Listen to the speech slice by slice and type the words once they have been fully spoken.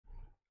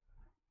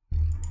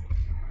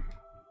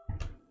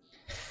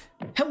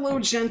Hello,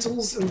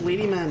 gentles and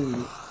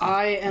ladymen.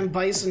 I am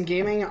Bison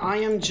Gaming. I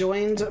am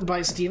joined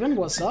by Steven.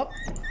 What's up?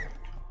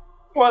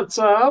 What's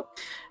up?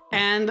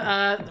 And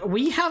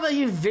we have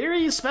a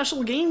very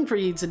special game for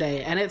you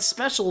today, and it's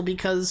special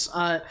because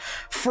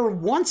for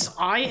once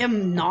I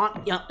am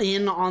not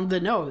in on the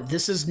know.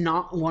 This is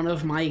not one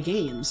of my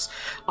games.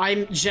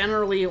 I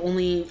generally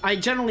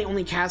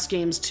only cast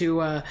games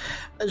to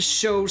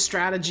show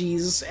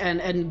strategies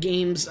and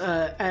games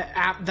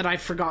app that I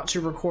forgot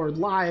to record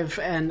live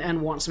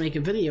and want to make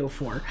a video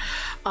for.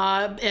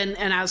 And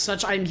as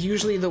such, I'm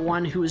usually the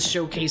one who is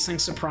showcasing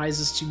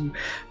surprises to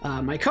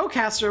my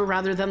co-caster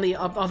rather than the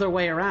other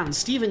way around.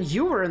 Steven,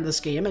 you were in this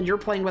game, and you're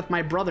playing with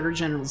my brother,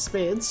 General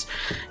Spades,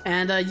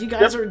 and you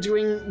guys are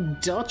doing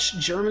Dutch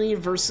Germany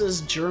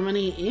versus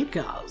Germany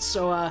Inca.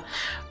 So,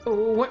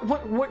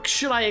 what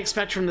should I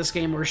expect from this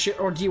game,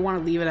 or do you want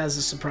to leave it as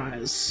a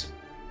surprise?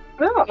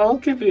 Well, I'll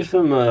give you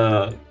some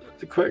a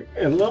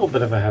little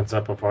bit of a heads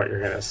up of what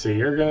you're gonna see.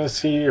 You're gonna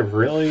see a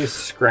really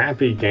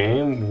scrappy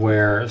game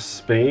where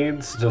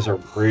Spades does a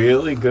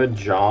really good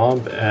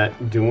job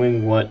at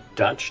doing what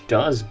Dutch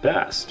does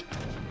best.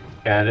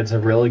 And it's a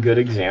really good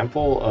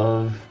example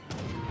of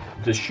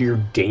the sheer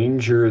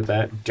danger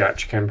that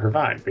Dutch can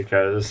provide,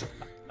 because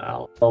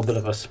a little bit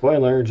of a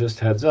spoiler, just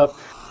heads up,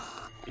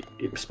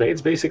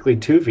 Spades basically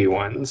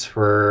 2v1s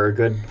for a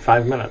good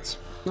 5 minutes.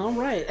 All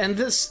right, and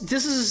this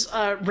is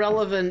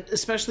relevant,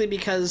 especially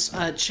because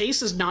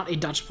Chase is not a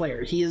Dutch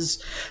player. He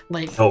is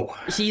like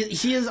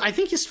he is. I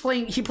think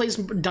he plays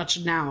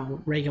Dutch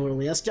now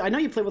regularly. I know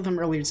you played with him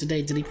earlier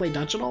today. Did he play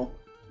Dutch at all?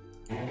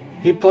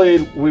 We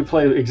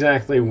played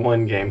exactly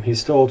one game. He's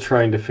still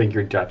trying to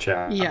figure Dutch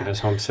out. Yeah. His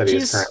home city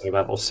is currently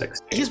level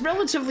 60. He's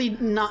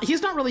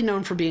not really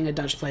known for being a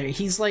Dutch player.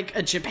 He's like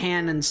a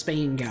Japan and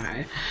Spain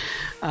guy.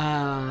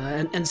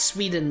 And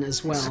Sweden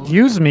as well.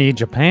 Excuse me,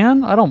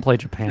 Japan? I don't play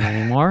Japan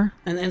anymore.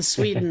 and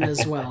Sweden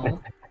as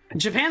well.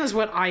 Japan is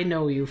what I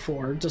know you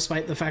for,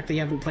 despite the fact that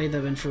you haven't played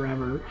them in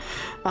forever.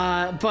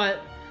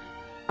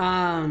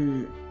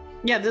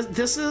 Yeah,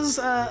 this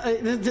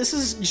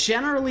is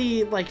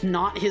generally like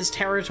not his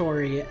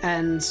territory,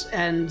 and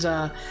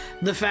the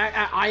fact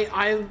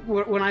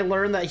when I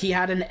learned that he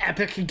had an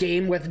epic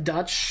game with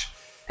Dutch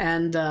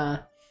and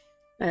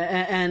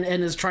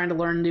is trying to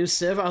learn new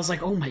Civ, I was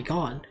like, oh my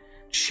god,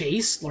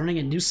 Chase learning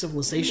a new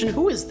civilization?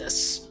 Who is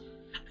this?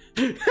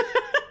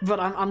 But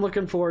I'm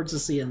looking forward to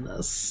seeing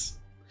this.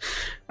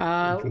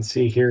 You can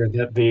see here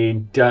that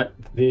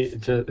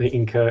the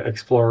Inca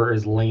Explorer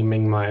is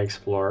laming my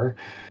Explorer.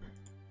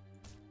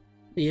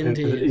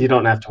 Indeed. You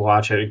don't have to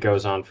watch it. It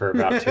goes on for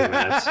about 2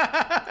 minutes.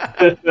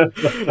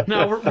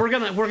 No, we're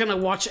gonna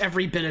watch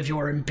every bit of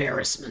your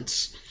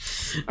embarrassments.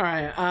 All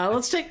right,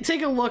 let's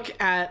take a look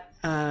at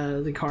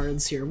the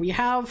cards here. We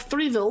have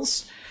 3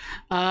 vills.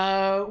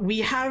 We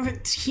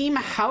have Team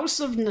House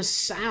of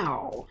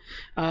Nassau.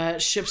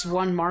 Ships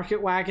 1 market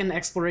wagon,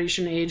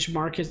 exploration age,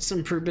 markets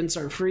improvements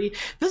are free.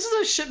 This is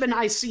a shipment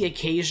I see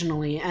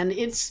occasionally, and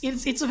it's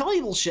a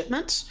valuable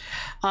shipment.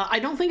 I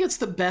don't think it's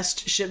the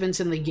best shipment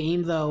in the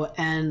game though,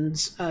 and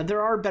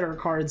there are better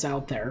cards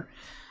out there.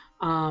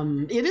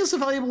 It is a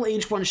valuable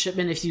age 1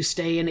 shipment if you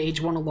stay in age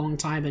 1 a long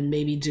time and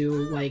maybe do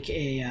like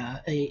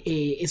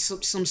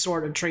some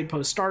sort of trade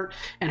post start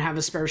and have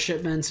a spare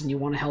shipment and you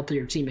want to help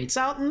your teammates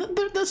out, and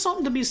there's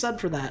something to be said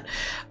for that.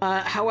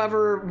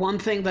 However, one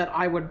thing that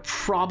I would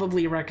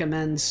probably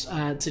recommend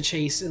to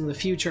Chase in the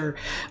future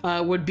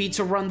would be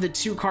to run the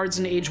 2 cards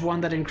in age 1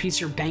 that increase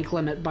your bank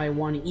limit by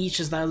 1 each,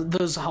 as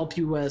those help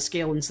you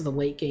scale into the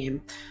late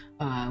game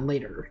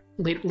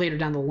later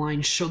down the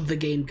line, should the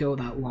game go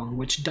that long,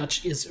 which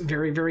Dutch is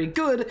very, very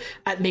good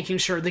at making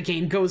sure the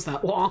game goes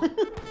that long.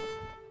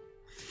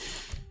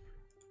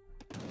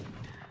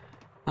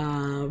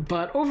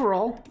 But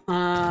overall,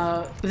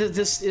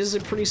 this is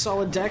a pretty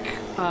solid deck.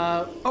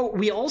 Oh,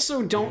 we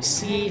also don't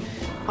see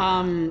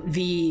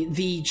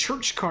the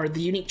church card,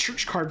 the unique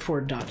church card for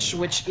Dutch,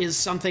 which is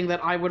something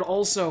that I would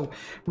also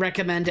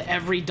recommend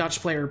every Dutch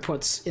player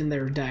puts in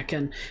their deck.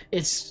 And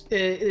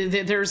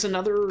there's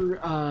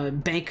another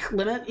bank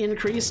limit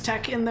increase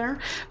tech in there,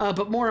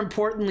 but more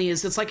importantly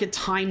is it's like a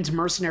timed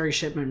mercenary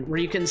shipment where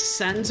you can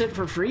send it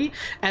for free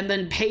and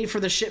then pay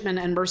for the shipment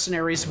and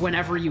mercenaries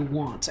whenever you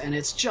want, and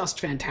it's just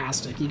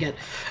fantastic. You get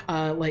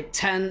like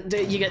 10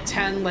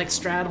 like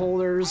strat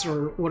holders,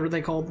 or what are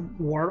they called?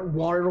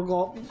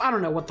 I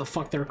don't know what the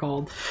fuck they're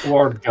called.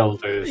 Ward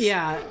Guilders.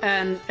 Yeah,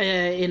 and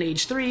in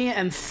age 3,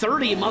 and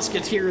 30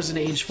 musketeers in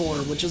age 4,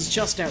 which is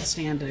just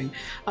outstanding.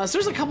 So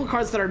there's a couple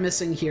cards that are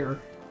missing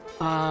here.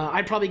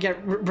 I'd probably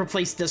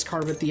replace this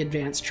card with the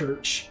Advanced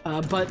Church,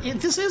 but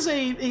this is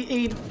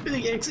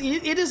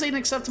it is an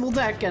acceptable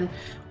deck, and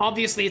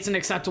obviously it's an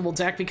acceptable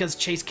deck because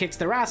Chase kicks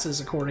their asses,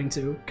 according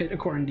to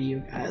you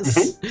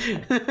guys.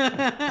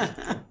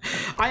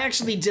 I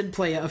actually did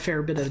play a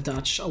fair bit of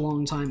Dutch a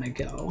long time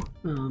ago,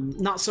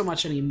 not so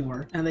much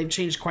anymore, and they've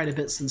changed quite a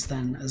bit since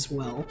then as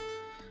well.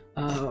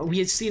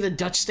 We see the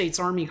Dutch States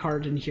Army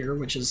card in here,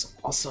 which is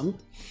awesome.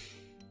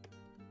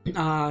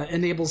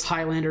 Enables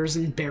Highlanders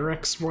and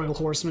Barracks, Royal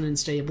Horsemen and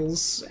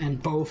Stables,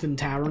 and both in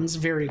Taverns.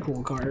 Very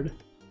cool card.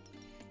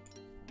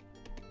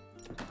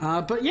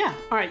 But yeah,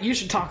 alright, you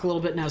should talk a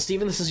little bit now,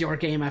 Steven. This is your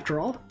game after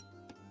all.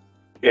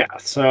 Yeah,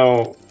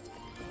 so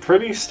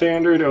pretty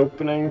standard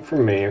opening for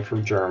me for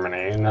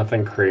Germany.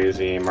 Nothing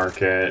crazy.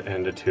 Market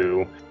into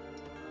 2.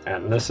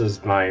 And this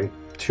is my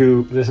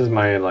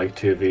like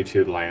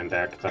 2v2 land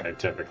deck that I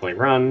typically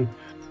run.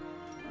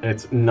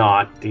 It's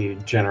not the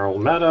general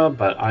meta,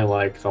 but I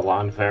like the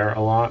Landwehr a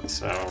lot,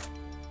 so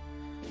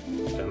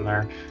it's in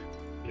there.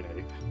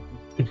 Yay.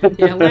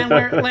 Yeah,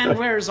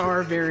 Landwehrs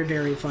are very,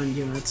 very fun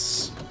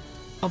units.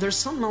 Oh, there's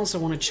something else I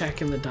want to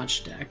check in the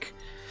Dutch deck.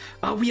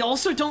 We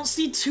also don't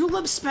see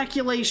Tulip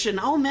Speculation.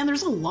 Oh man,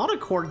 there's a lot of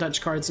core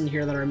Dutch cards in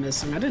here that are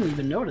missing. I didn't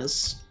even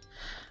notice.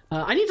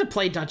 I need to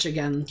play Dutch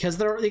again,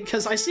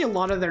 because I see a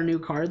lot of their new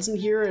cards in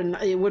here, and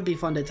it would be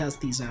fun to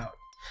test these out.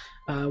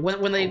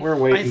 When they, We're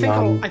waiting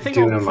on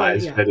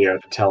Dunamai's yeah. video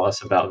to tell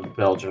us about the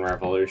Belgian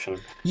Revolution.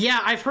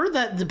 Yeah, I've heard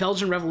that the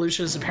Belgian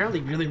Revolution is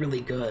apparently really,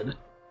 really good.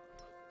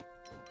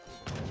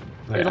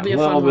 Yeah, It'll be a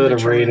little fun one bit to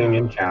of try rating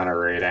out. and counter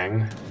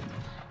rating.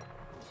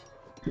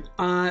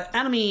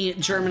 Enemy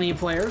Germany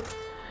player.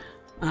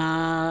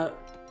 Oh,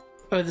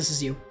 this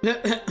is you. You're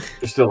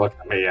still looking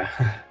at me, yeah.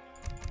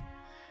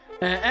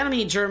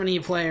 Enemy Germany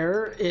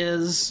player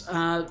is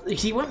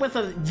he went with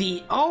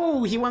the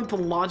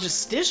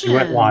Logistician. You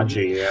went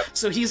Logi, yeah.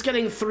 So he's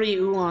getting 3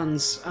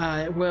 Ulans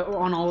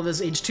on all of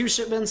his H2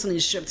 shipments, and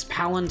he's shipped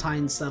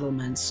Palatine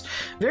settlements.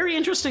 Very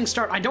interesting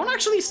start. I don't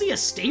actually see a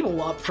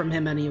stable up from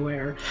him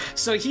anywhere.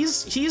 So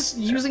he's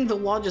using the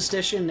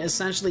Logistician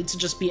essentially to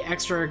just be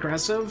extra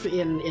aggressive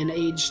in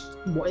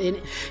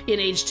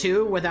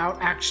H2 without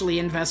actually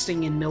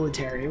investing in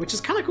military, which is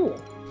kind of cool.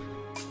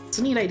 It's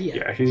a neat idea.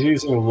 Yeah, he's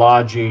using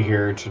Logi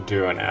here to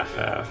do an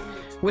FF.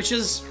 Which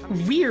is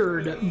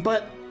weird,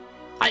 but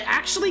I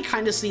actually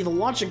kind of see the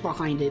logic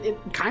behind it. It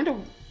kind of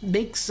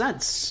makes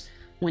sense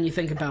when you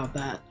think about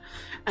that.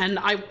 And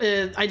I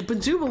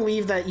do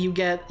believe that you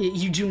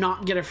do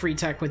not get a free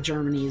tech with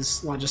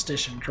Germany's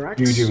Logistician, correct?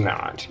 You do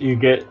not. You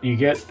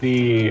get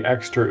the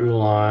extra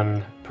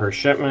Ulan per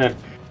shipment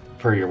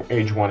for your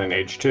Age 1 and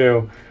Age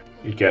 2.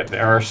 You get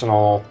the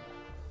arsenal.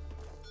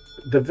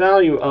 The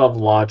value of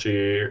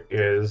Logi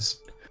is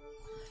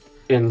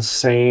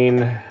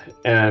insane,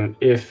 and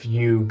if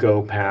you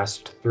go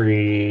past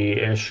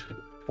 3-ish,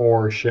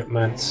 4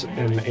 shipments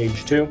in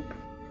Age 2,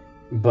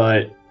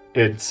 but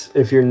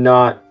if you're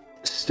not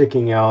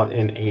sticking out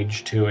in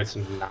Age 2, it's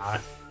not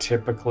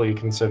typically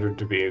considered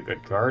to be a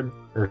good card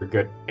or a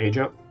good age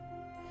up.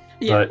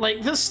 Yeah, but,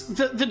 like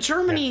the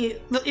Germany,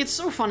 it's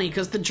so funny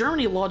because the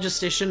Germany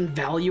Logistician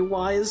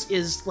value-wise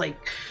is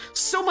like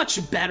so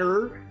much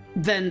better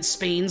than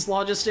Spain's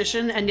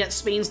Logistician, and yet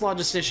Spain's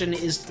Logistician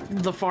is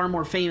the far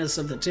more famous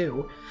of the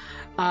two.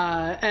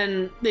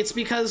 And it's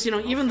because, you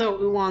know, even though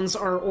Ulans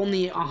are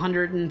only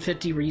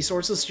 150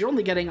 resources, you're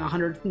only getting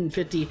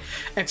 150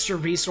 extra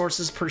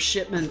resources per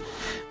shipment,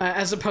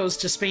 as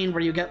opposed to Spain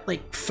where you get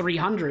like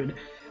 300.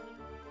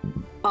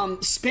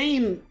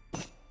 Spain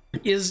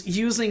is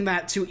using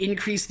that to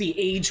increase the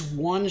Age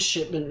 1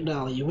 shipment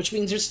value, which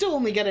means you're still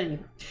only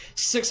getting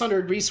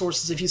 600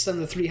 resources if you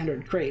send the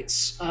 300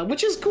 crates,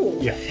 which is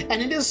cool. Yeah.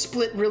 And it is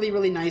split really,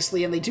 really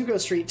nicely, and they do go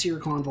straight to your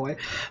convoy.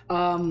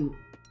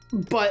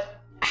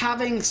 But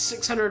having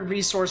 600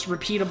 resource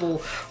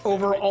repeatable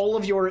over all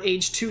of your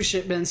Age 2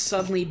 shipments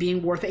suddenly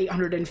being worth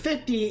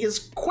 850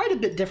 is quite a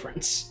bit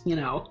different, you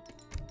know?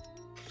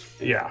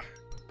 Yeah.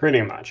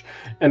 Pretty much.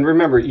 And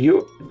remember,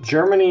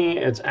 Germany,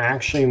 it's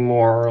actually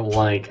more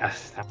like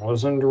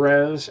 1,000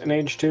 res in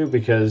H2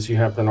 because you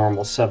have the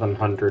normal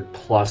 700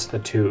 plus the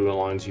 2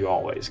 Ulans you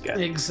always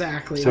get.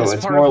 Exactly. So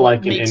it's more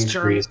like an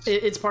increase.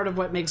 It's part of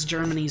what makes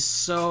Germany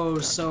so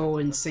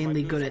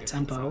insanely good at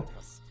tempo.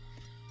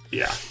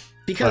 Yeah.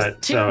 Because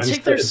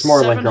take their it's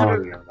more like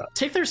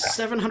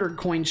 700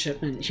 coin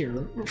shipment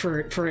here,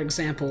 for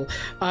example.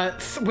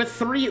 With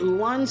 3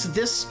 Ulans,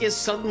 this is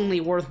suddenly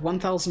worth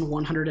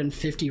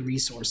 1,150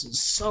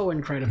 resources. So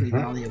incredibly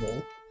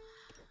valuable.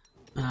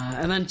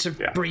 And then to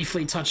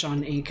briefly touch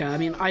on Inca, I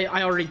mean,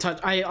 I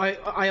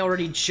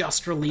already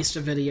just released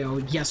a video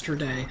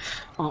yesterday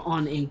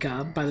on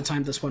Inca by the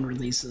time this one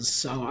releases,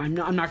 so I'm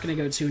not going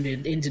to go too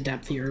into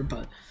depth here,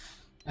 but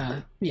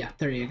yeah,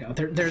 there you go.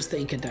 There's the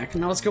Inca deck.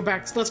 Now let's go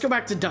back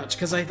to Dutch,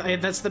 because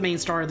that's the main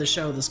star of the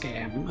show this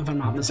game, if I'm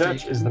not mistaken.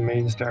 Dutch is the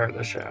main star of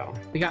the show.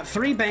 We got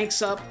 3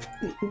 banks up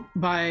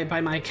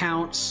by my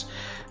counts.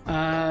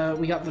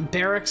 We got the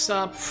barracks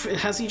up.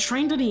 Has he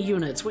trained any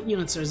units? What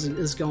units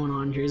is going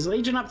on here? He's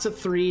agent up to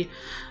 3.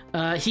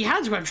 He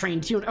had to have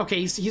trained units.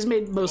 Okay, he's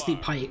made mostly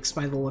pikes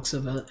by the looks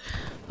of it.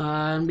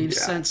 We've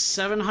sent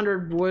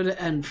 700 wood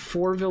and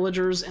 4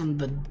 villagers and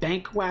the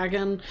bank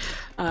wagon.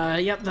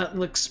 Yep, that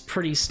looks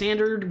pretty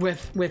standard.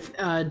 With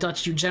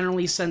Dutch, you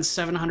generally send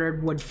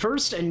 700 wood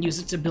first and use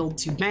it to build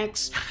 2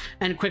 banks,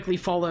 and quickly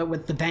follow it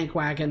with the bank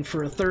wagon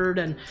for a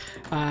 3rd,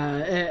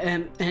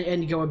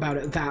 and you go about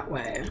it that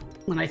way.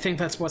 And I think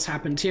that's what's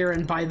happened here,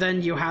 and by then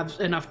you have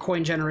enough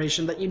coin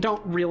generation that you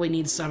don't really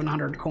need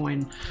 700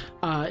 coin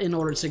in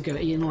order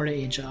to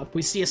age up.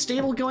 We see a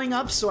stable going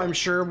up, so I'm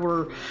sure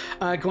we're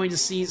going to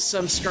see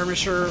some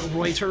skirmisher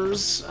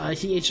Reuters.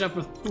 He aged up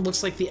with,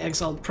 looks like the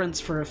Exiled Prince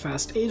for a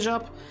fast age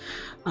up.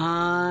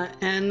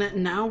 And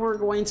now we're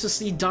going to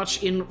see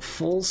Dutch in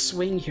full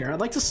swing here. I'd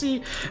like to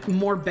see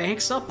more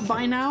banks up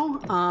by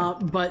now,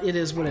 but it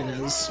is what it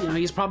is. You know,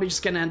 he's probably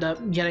just going to end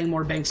up getting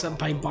more banks up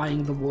by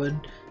buying the wood,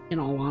 in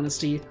all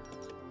honesty.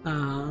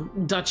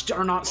 Dutch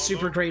are not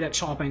super great at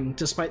chopping,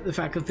 despite the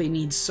fact that they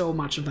need so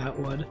much of that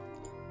wood.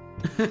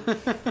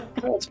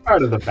 Well, it's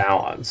part of the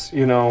balance.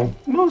 You know,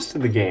 most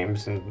of the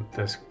games in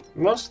this,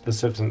 most of the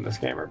civs in this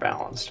game are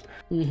balanced,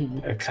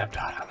 except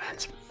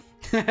Ottomans.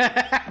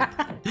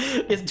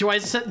 Do I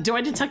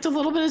detect a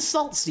little bit of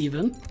salt,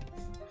 Steven?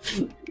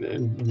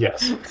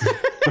 Yes.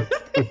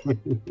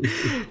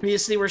 You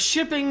see, we're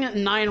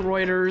shipping 9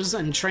 Reuters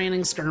and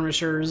training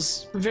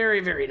skirmishers. Very,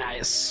 very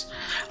nice.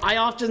 I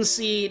often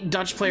see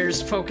Dutch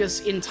players focus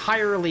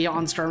entirely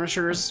on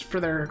skirmishers for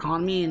their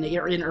economy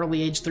in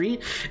early age 3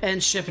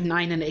 and ship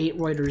 9 and 8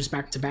 Reuters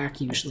back to back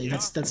usually.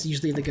 That's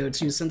usually the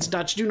go-to, since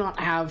Dutch do not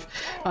have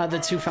the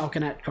 2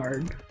 Falconet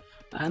card.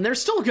 And they're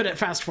still good at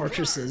fast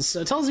fortresses,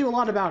 so it tells you a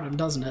lot about them,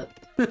 doesn't it?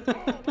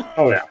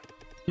 Oh, yeah.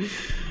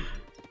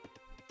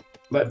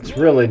 But it's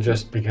really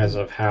just because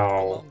of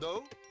how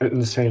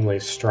insanely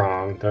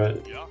strong the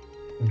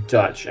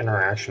Dutch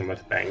interaction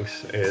with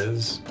banks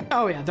is.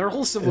 Oh, yeah, their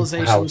whole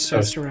civilization is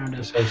based around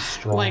it. So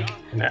strong. Like,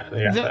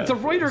 the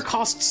Reuter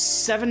costs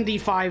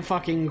 75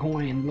 fucking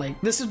coin. Like,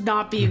 this would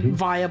not be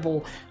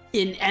viable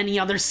in any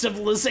other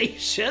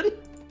civilization.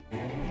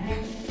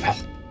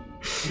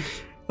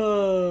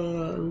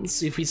 Let's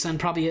see if we send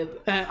probably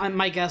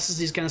my guess is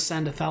he's gonna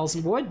send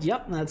 1,000 wood.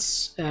 Yep,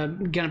 that's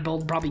gonna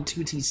build probably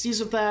 2 TCs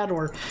with that,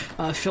 or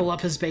fill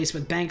up his base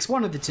with banks,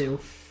 one of the two.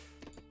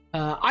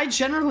 I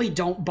generally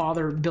don't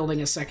bother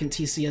building a second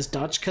TC as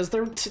Dutch because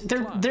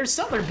their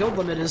settler build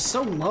limit is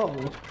so low.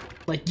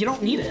 Like, you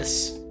don't need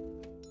this.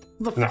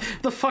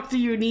 The fuck do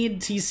you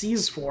need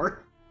TCs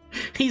for?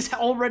 He's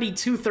already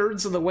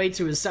 2/3 of the way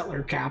to his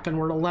settler cap, and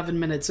we're 11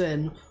 minutes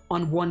in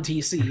on 1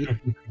 TC.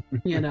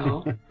 You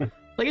know.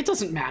 Like, it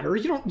doesn't matter.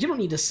 You don't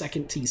need a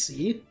second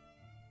TC.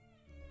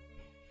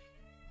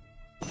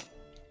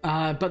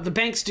 But the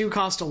banks do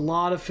cost a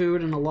lot of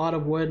food and a lot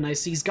of wood, and I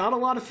see he's got a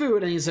lot of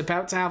food and he's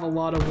about to have a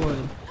lot of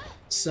wood.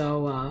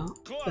 So,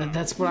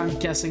 that's what I'm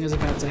guessing is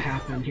about to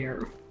happen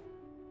here.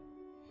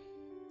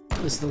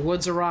 As the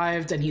wood's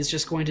arrived, and he's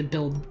just going to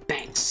build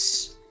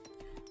banks.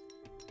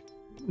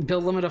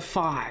 Build limit of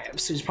 5,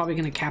 so he's probably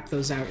going to cap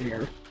those out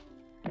here.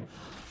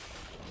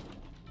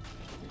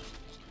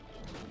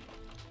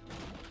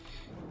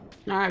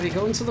 Alright, we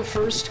go into the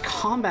first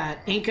combat.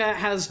 Inca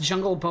has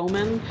Jungle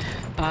Bowman.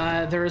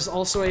 There is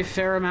also a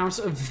fair amount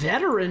of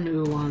veteran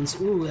Ulans.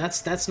 Ooh,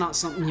 that's not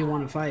something you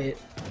want to fight.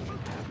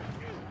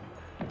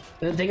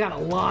 They got a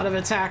lot of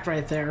attack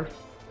right there.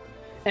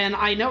 And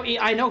I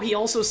know he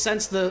also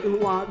sensed the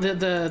Ulan,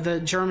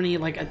 the Germany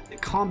like a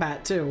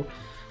combat too.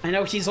 I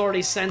know he's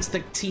already sensed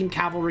the Team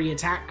Cavalry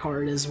attack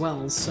card as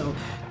well. So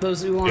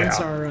those Ulans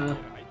are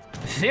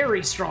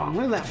very strong.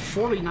 Look at that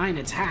 49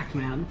 attack,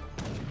 man.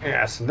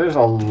 Yeah, so there's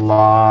a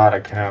lot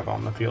of cav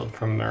on the field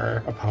from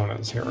their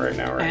opponents here right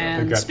now.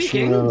 And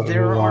speaking,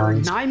 there are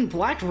 9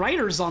 Black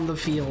Riders on the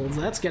field.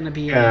 That's going to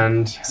be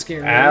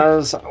scary.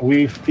 As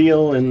we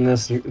feel in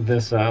this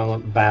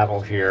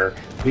battle here,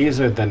 these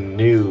are the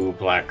new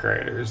Black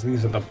Riders.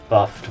 These are the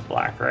buffed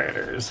Black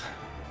Riders.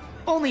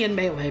 Only in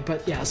melee,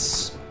 but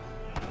yes.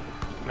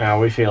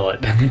 Now we feel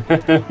it.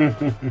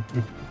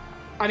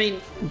 I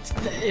mean,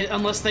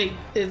 unless they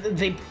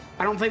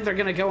I don't think they're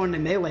going to go into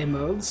melee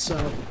mode,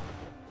 so...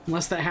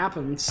 Unless that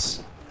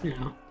happens, you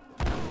know.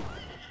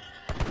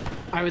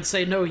 I would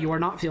say no, you are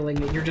not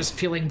feeling it. You're just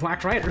feeling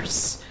Black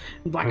Riders.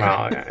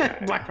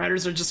 Black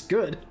Riders are just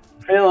good.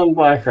 Feeling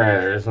Black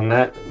Riders, and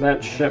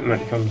that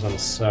shipment comes in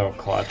so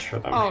clutch for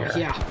them here. Oh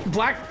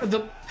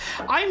yeah,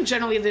 I'm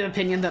generally of the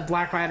opinion that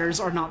Black Riders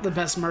are not the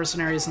best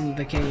mercenaries in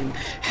the game.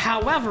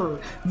 However,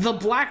 the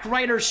Black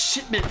Rider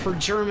shipment for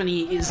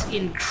Germany is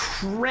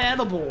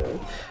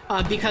incredible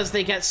because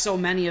they get so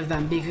many of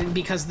them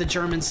because the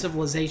German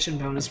civilization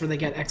bonus where they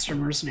get extra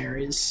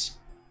mercenaries.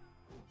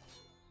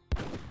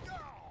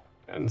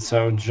 And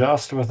so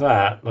just with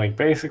that, like,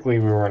 basically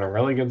we were in a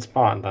really good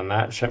spot, and then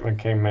that shipment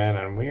came in,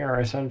 and we are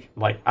essentially,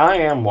 like, I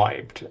am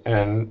wiped,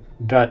 and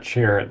Dutch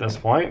here at this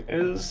point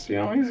is, you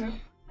know,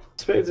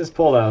 Spades has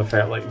pulled out a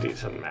fairly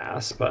decent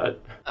mass,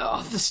 but...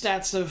 Oh, the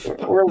stats of...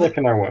 We're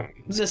licking our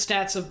wounds. The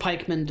stats of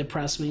pikemen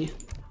depress me.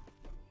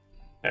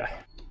 Yeah.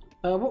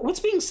 What's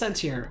being sent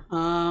here?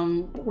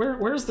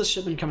 Where's the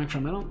shipment coming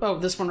from? Oh,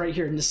 this one right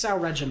here, Nassau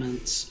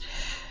Regiments.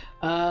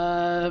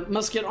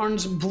 Musket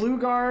arms blue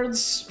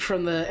guards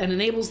and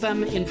enables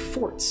them in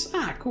forts.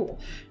 Ah, cool.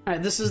 All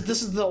right, this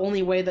is the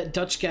only way that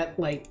Dutch get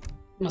like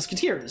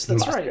musketeers.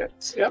 That's right.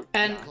 Yep.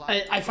 And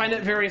I find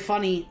it very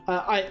funny.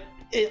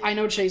 I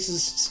know Chase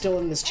is still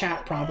in this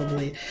chat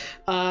probably.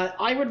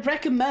 I would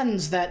recommend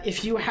that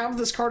if you have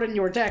this card in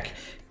your deck,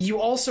 you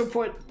also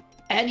put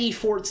any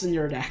forts in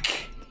your deck.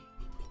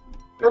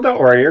 Well, don't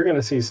worry, you're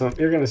gonna see some.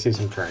 You're gonna see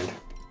some trade.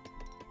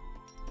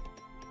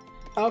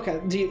 Okay.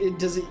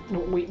 Does he?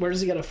 Wait, where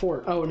does he get a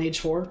fort? Oh, an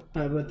H4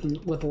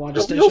 with the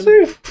logistician.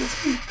 You'll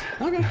see.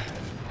 Okay.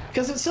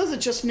 Because it says it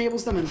just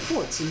enables them in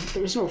forts, and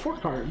there's no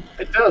fort card.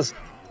 It does.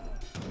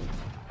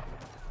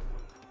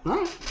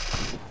 Alright.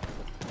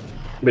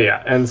 But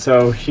yeah, and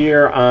so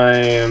here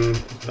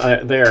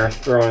they are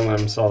throwing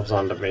themselves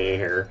onto me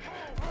here,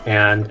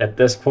 and at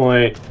this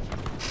point,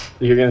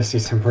 you're gonna see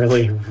some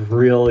really,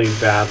 really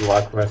bad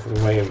luck with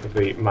the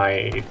way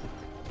my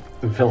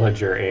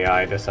villager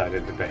AI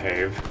decided to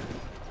behave.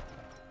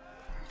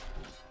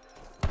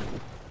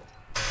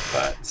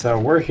 But so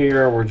we're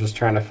here, we're just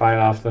trying to fight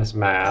off this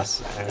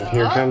mass, and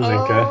here comes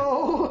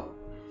Inca.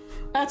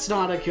 That's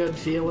not a good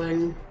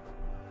feeling.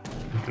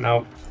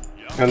 Nope.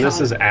 And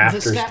this is after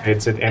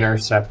Spades had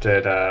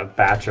intercepted a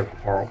batch of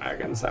war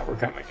wagons that were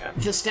coming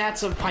in. The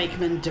stats of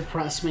pikemen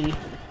depress me.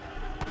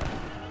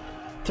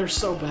 They're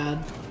so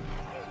bad.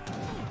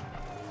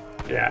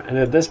 Yeah, and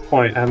at this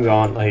point, I'm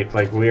going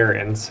like we're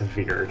in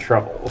severe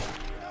trouble.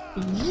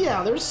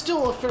 Yeah, there's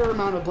still a fair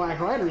amount of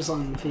Black Riders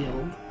on the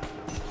field.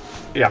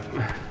 Yep.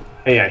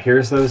 And yeah,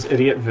 here's those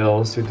idiot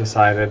Vills who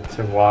decided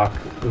to walk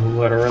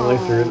literally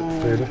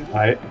through the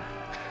fight.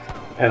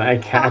 And I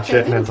catch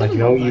it, and it's like,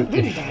 no, you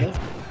idiot.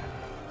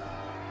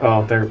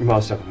 Oh,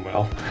 most of them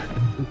will.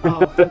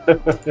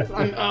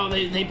 Oh,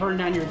 they burned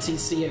down your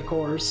TC, of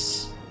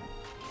course.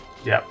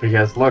 Yeah,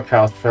 because look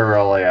how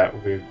thoroughly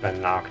we've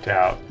been knocked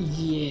out.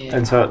 Yeah.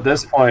 And so at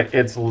this point,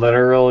 it's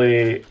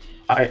literally...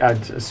 I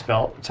just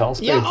tell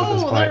Spades yeah, at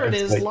this point. There it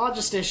is, like,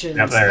 Logisticians.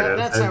 Yep, there it is.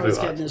 That's how it's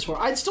getting this for.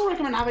 I'd still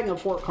recommend having a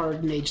fort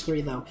card in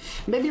H3, though.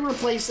 Maybe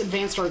replace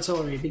Advanced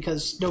Artillery,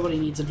 because nobody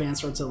needs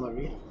Advanced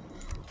Artillery.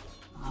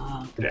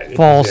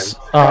 False.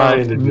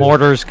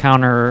 Mortars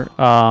counter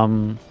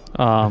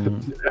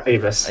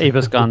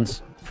Avis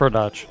guns for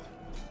Dutch.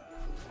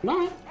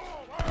 Alright.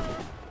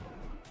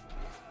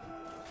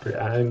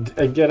 Yeah,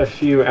 I get a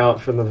few out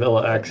from the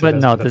Villa X. But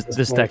no,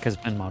 this deck has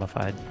been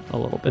modified a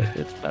little bit.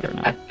 It's better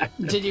now.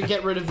 Did you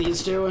get rid of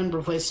these two and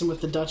replace them with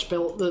the Dutch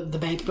build, the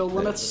bank build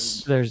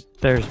limits? There's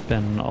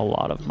been a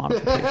lot of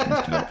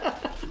modifications to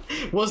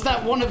it. Was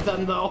that one of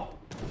them, though?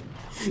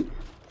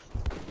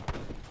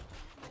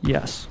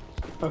 Yes.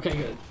 Okay,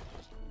 good.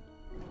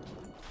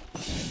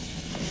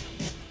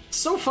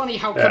 So funny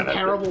how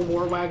comparable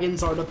war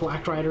wagons are to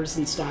Black Riders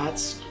in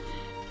stats.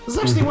 This is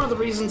actually one of the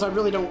reasons I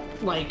really don't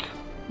like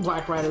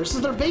Black Riders,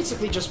 is they're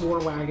basically just war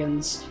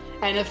wagons.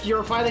 And if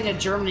you're fighting a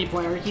Germany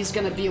player, he's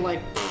gonna be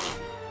like,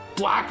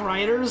 Black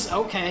Riders?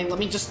 Okay, let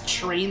me just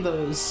train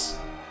those.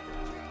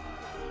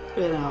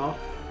 You know.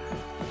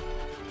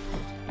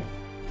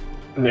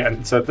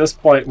 Yeah, so at this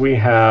point we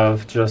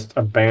have just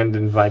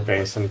abandoned my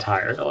base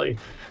entirely.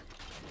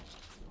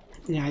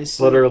 Yeah, I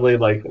see. Literally,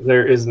 like,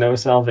 there is no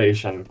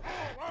salvation.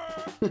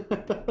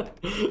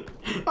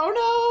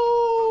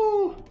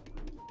 Oh no!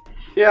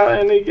 Yeah,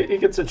 and he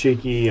gets a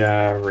cheeky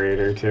raid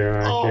or two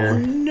here. Oh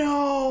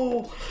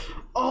no!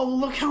 Oh,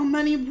 look how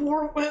many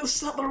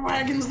settler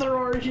wagons there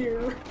are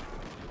here.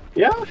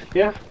 Yeah,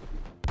 yeah.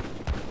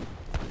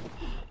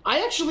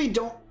 I actually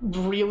don't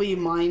really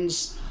mind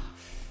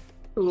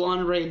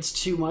Ulan raids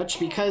too much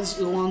because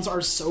Ulans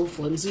are so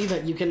flimsy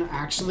that you can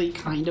actually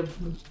kind of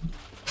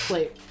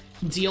like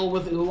deal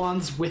with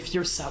Ulans with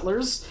your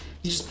settlers.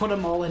 You just put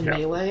them all in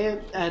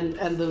melee, and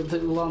the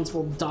Ulans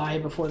will die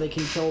before they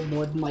can kill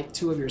more than like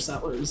 2 of your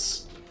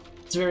settlers.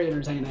 It's very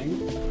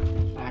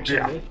entertaining, actually.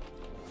 Yeah.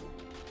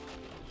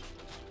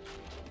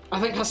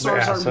 I think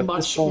Hussars are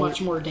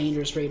much more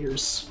dangerous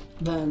raiders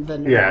than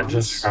Ulans.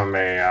 Just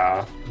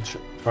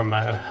from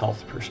a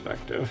health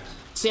perspective.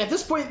 See, at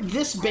this point,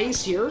 this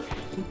base here,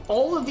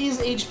 all of these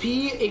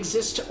HP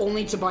exist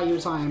only to buy you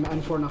time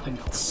and for nothing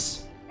else.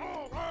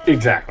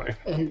 Exactly.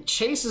 And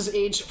Chase is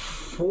age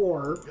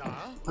 4.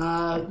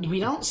 We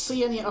don't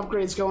see any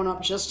upgrades going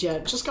up just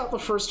yet. Just got the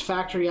first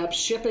factory up,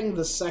 shipping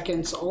the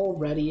second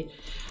already.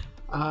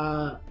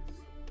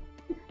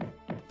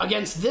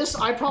 Against this,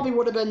 I probably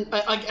would have been...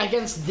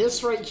 against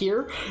this right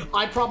here,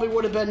 I probably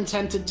would have been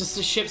tempted just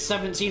to ship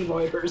 17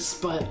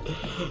 Reuters, but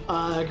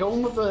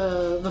going with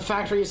the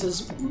factories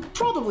is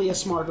probably a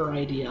smarter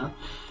idea.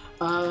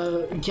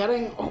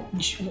 Getting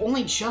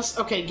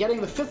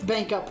the 5th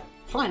bank up.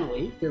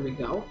 Finally, here we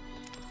go.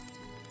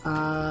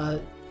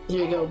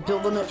 Here we go.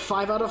 Build them at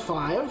 5 out of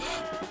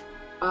 5.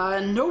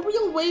 No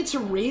real way to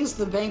raise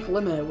the bank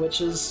limit, which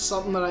is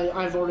something that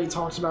I've already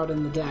talked about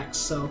in the deck.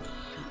 So,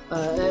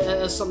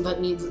 as something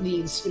that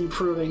needs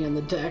improving in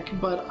the deck.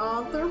 But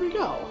there we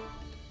go.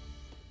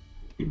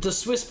 The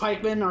Swiss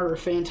pikemen are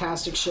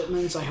fantastic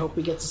shipments. I hope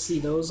we get to see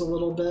those a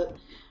little bit.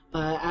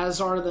 As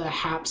are the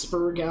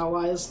Habsburg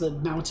allies. The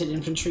mounted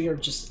infantry are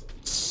just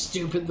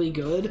stupidly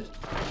good.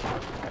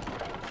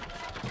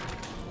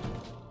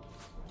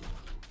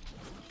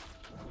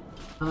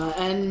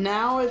 And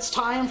now it's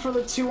time for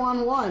the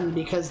 2-on-1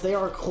 because they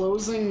are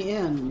closing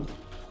in.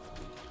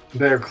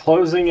 they're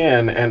closing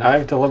in, and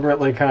I've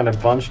deliberately kind of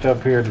bunched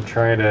up here to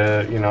try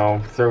to, you know,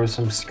 throw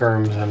some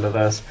skirms into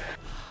this,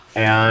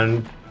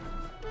 and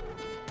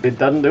it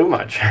doesn't do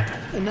much.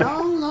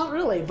 No, not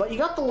really. But you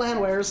got the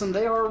landwares, and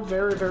they are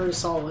very, very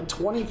solid.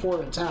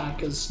 24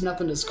 attack is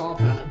nothing to scoff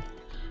at.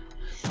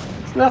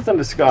 It's nothing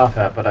to scoff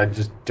at, but I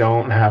just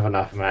don't have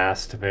enough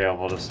mass to be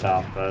able to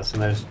stop this.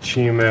 And there's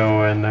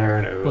Chimu in there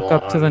and Oolons. Look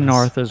up to the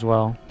north as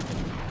well.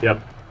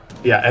 Yep.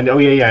 Yeah, and oh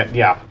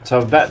yeah.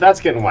 So that's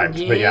getting wiped.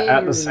 But yeah,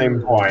 at the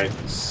same point,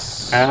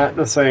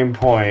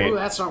 Ooh,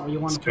 that's not what you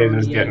want to Spade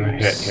is getting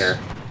hit here.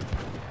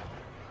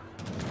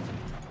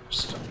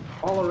 Just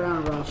all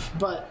around rough,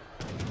 but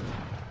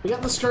we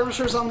got the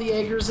skirmishers on the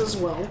Jaegers as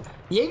well.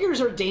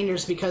 Jaegers are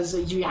dangerous because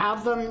you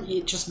have them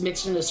just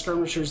mixed into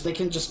skirmishers, they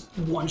can just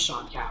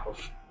one-shot Cav.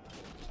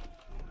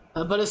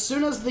 But as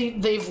soon as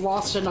they've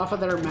lost enough of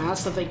their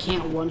mass that they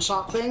can't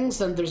one-shot things,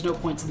 then there's no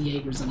point to the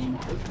Jaegers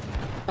anymore.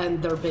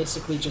 And they're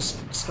basically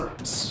just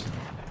skirms.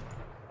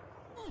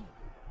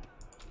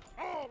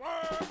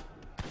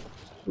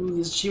 Ooh,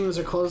 these Chimus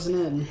are closing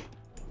in.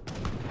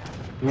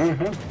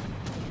 Mm-hmm.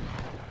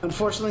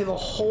 Unfortunately, the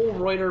whole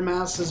Reuter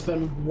mass has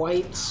been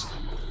wiped.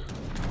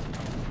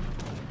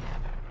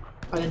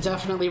 I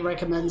definitely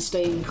recommend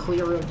staying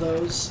clear of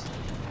those.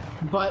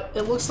 But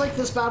it looks like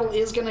this battle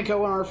is going to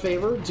go in our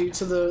favor due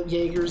to the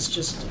Jaegers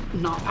just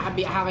not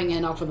having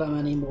enough of them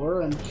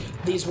anymore, and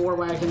these war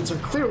wagons are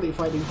clearly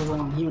fighting the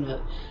wrong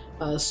unit.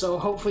 So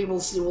hopefully we'll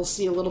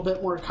see a little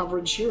bit more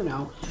coverage here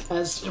now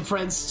as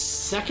Fred's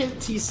second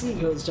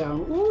TC goes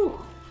down. Ooh,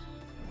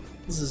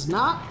 this is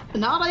not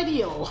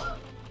ideal.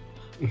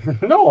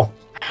 No,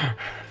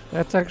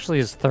 That's actually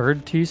his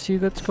third TC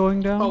that's going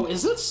down. Oh,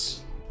 is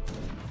it?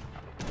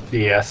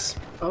 yes.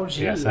 Oh,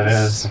 jeez. Yes, it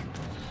is.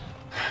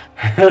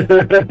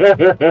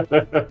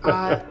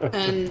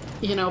 And,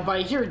 you know,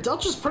 by here,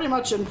 Dutch is pretty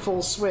much in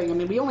full swing. I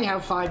mean, we only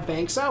have 5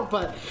 banks out,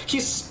 but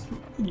he's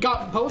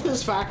got both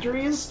his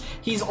factories.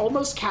 He's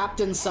almost capped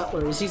in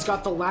settlers. He's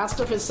got the last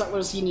of his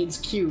settlers he needs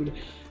queued.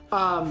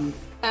 And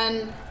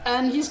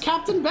he's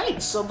capped in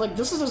banks, so, like,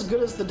 this is as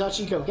good as the Dutch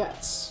eco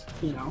gets,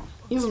 you know?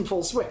 He's in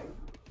full swing.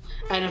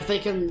 And if they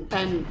can,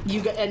 and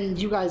you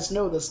guys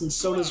know this, and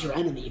so does your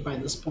enemy by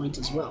this point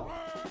as well.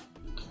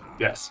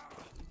 Yes.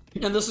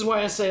 And this is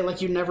why I say,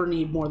 like, you never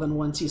need more than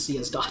 1 TC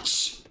as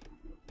Dutch.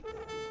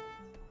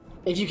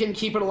 If you can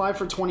keep it alive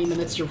for 20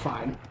 minutes, you're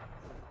fine.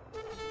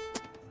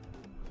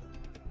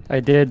 I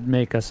did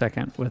make a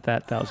second with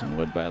that 1,000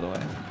 wood, by the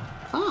way.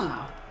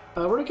 Ah,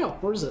 where'd it go?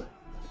 Where is it?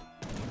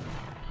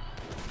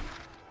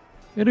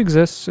 It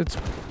exists. It's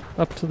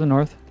up to the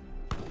north.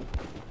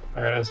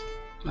 There it is.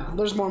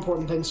 There's more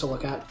important things to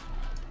look at.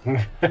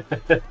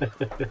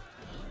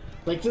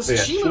 Like this So yeah,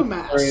 Chimu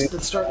mass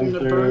that's starting to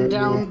burn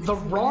down the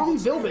wrong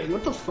building.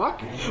 What the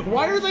fuck?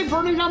 Why are they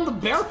burning down the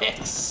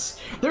barracks?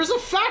 There's a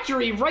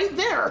factory right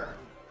there!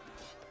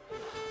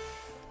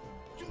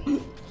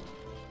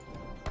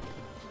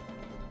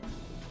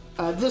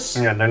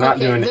 Yeah, they're not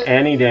doing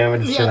any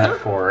damage to that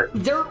fort.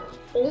 They're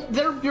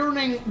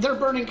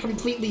burning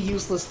completely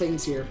useless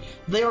things here.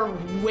 They are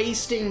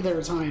wasting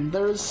their time.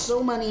 There's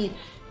so many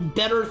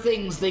better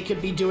things they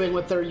could be doing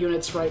with their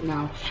units right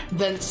now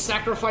than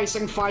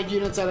sacrificing 5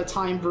 units at a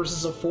time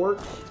versus a fort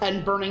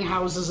and burning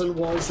houses and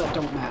walls that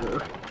don't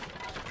matter.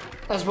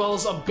 As well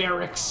as a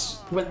barracks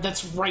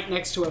that's right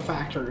next to a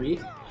factory.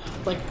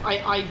 Like,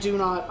 I do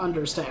not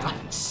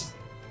understand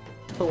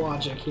the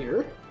logic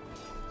here.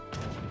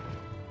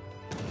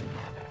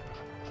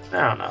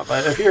 I don't know,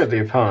 but if you're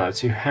the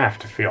opponents, you have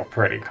to feel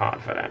pretty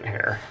confident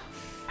here.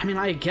 I mean,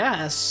 I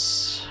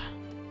guess.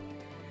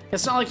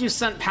 It's not like you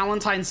sent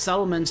Palatine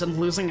Settlement and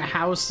losing a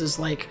house is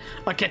like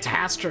a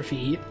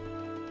catastrophe.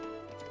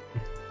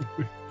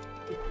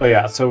 But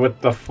yeah, so with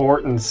the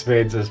fort and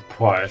Spades'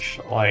 push,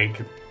 like,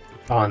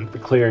 on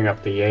clearing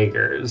up the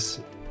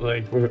Jaegers,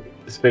 like,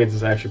 Spades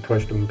has actually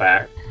pushed them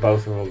back,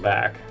 both of them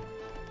back.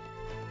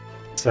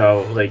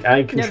 So, like,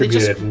 I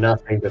contributed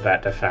nothing to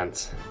that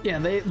defense. Yeah,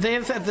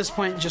 they've at this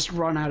point just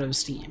run out of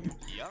steam.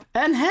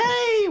 And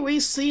hey, we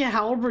see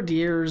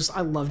Halberdiers.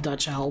 I love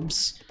Dutch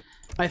Halbs.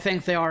 I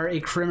think they are a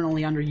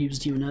criminally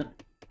underused unit.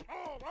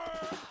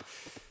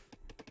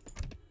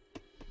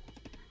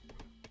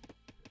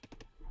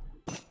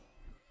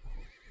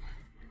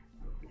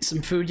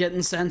 Some food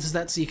getting sent, is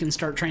that so you can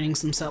start training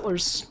some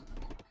settlers?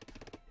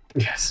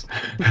 Yes.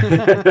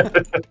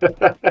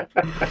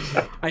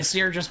 I see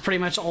you're just pretty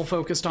much all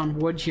focused on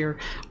wood here.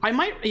 I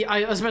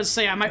was about to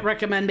say, I might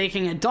recommend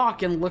making a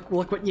dock and look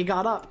what you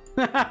got up.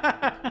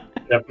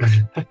 Yep.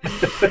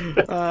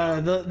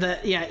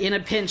 Yeah, in a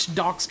pinch,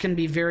 docks can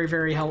be very,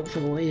 very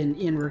helpful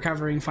in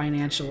recovering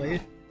financially.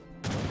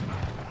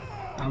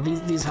 Oh,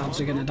 these helps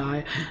are gonna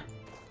die.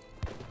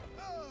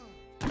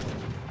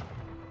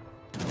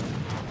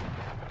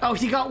 Oh,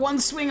 he got one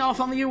swing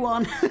off on the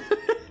U1.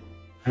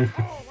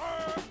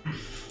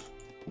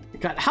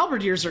 God,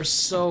 halberdiers are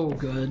so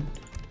good.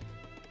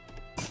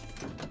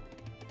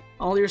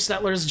 All your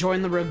settlers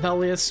join the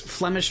rebellious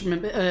Flemish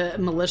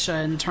militia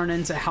and turn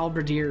into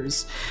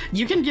halberdiers.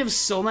 You can give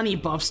so many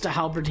buffs to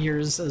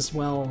halberdiers as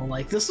well.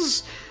 Like, this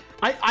is...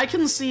 I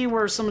can see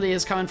where somebody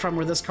is coming from,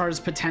 where this card is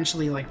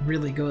potentially, like,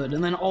 really good.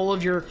 And then all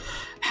of your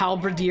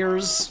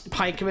halberdiers,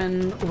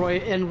 pikemen,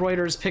 and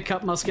reuters pick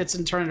up muskets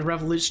and turn into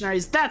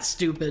revolutionaries. That's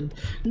stupid.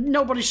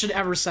 Nobody should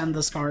ever send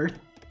this card.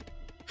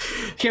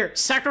 Here,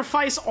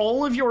 sacrifice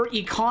all of your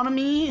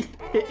economy,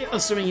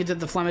 assuming you did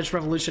the Flemish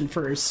Revolution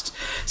first.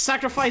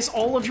 Sacrifice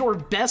all of your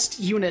best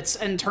units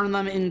and turn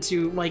them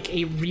into, like,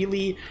 a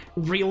really,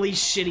 really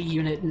shitty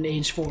unit in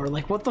Age 4.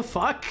 Like, what the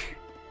fuck?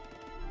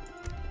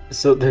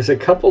 So there's a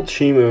couple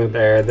Chimu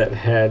there that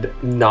had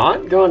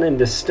not gone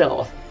into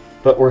stealth,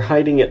 but were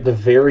hiding at the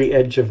very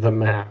edge of the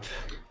map.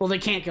 Well, they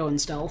can't go in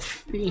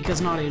stealth,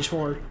 because not Age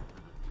 4.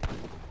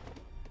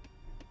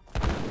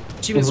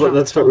 Well,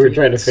 that's what we were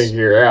trying to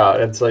figure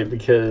out. It's like,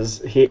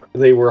 because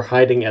they were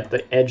hiding at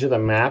the edge of the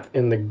map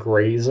in the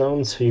gray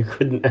zone, so you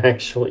couldn't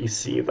actually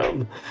see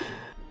them.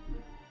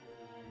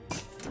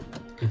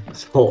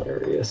 It's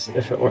hilarious,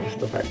 if it weren't for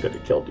the fact that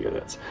it killed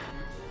units.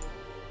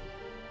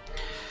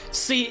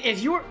 See,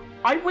 if you're...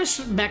 I wish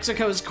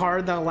Mexico's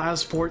card that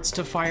allows forts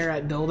to fire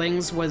at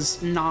buildings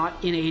was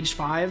not in Age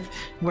 5,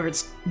 where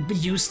it's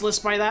useless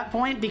by that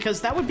point,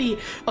 because that would be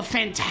a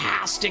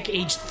fantastic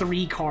Age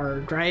 3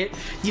 card, right?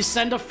 You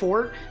send a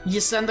fort, you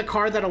send the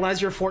card that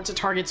allows your fort to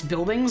target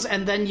buildings,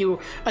 and then you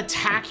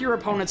attack your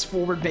opponent's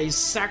forward base,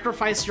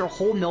 sacrifice your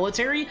whole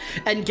military,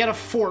 and get a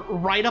fort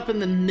right up in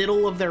the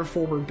middle of their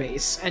forward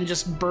base, and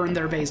just burn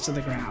their base to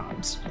the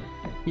ground.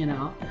 You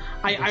know?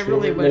 I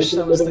really wish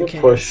that was the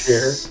case. Push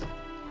here.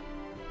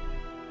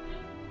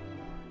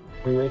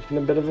 We're making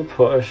a bit of a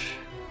push.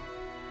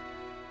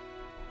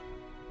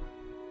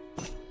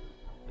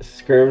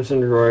 Skirms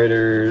and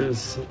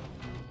Reuters.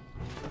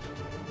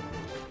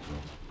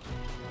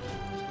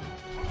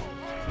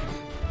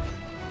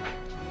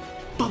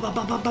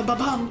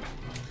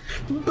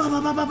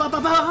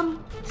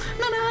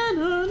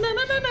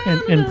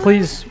 And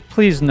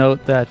please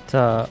note that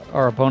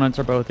our opponents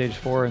are both Age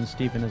 4 and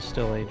Steven is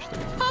still Age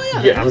 3.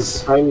 Oh yeah, I'm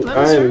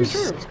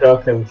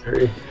stuck in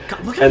 3.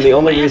 God, look and the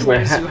only reason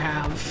you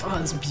have, oh,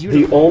 it's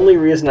beautiful. The only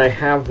reason I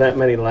have that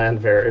many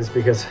landwehr is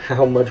because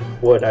how much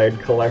wood I had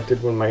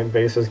collected when my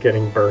base was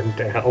getting burned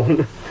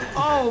down.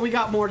 Oh, we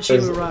got more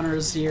Chimu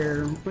runners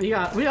here. We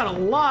got a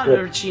lot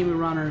of Chimu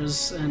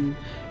runners and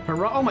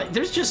oh my,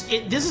 this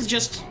is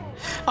just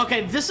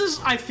okay. This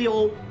is, I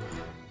feel,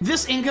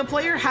 this Inca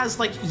player has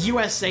like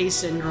USA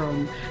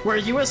syndrome, where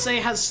USA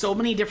has so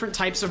many different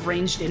types of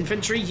ranged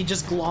infantry, you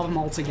just glob them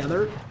all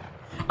together.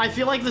 I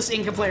feel like this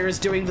Inca player is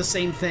doing the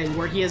same thing,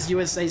 where he has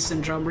USA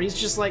syndrome, where he's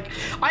just like,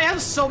 I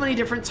have so many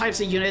different types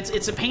of units,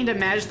 it's a pain to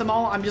manage them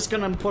all, I'm just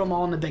gonna put them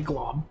all in a big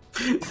glob.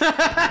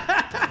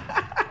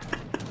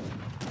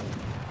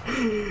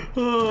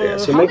 Yeah,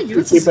 so make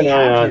sure keep an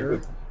eye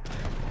on.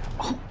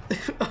 Oh,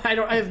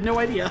 I have no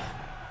idea.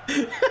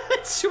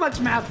 It's too much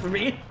math for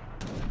me.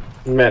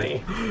 Many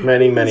He's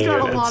got units.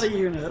 a lot of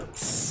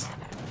units.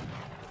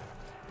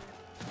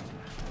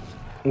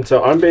 And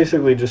so I'm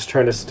basically just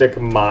trying to stick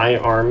my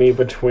army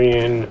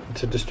between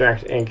to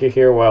distract Inca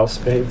here while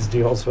Spades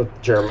deals with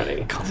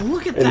Germany. God,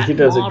 look at and that he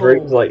does model. a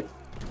great, like...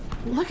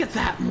 Look at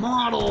that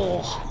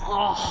model.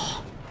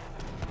 Oh.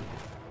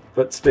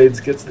 But Spades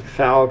gets the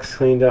Falx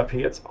cleaned up.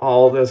 He gets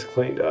all this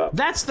cleaned up.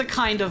 That's the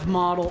kind of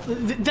model...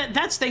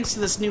 That's thanks to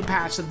this new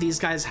patch that these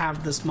guys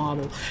have this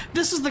model.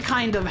 This is the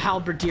kind of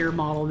halberdier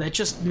model that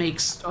just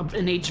makes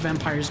an Age of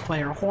Empires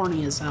player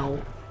horny as hell.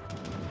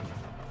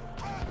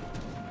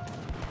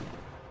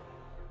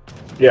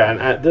 Yeah, and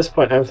at this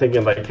point I'm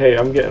thinking like, hey,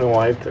 I'm getting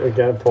wiped, I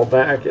gotta pull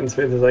back, and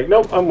Spades is like,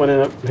 nope, I'm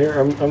winning up here,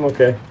 I'm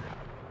okay.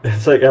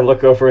 It's like, I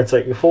look over, it's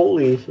like,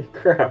 holy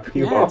crap,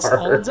 you are. It's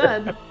all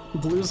dead.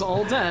 Blue's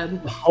all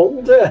dead.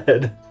 All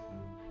dead.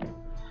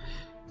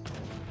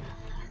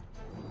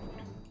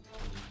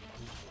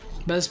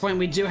 By this point,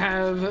 we do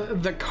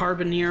have the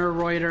Carbineer,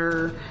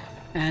 Reuter,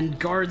 and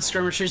Guard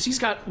Skirmishers. He's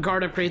got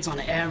guard upgrades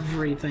on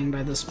everything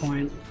by this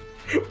point.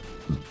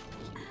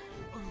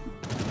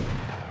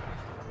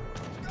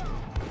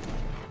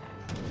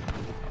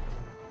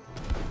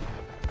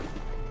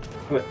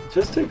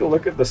 Just take a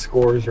look at the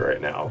scores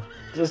right now,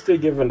 just to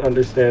give an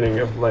understanding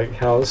of like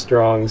how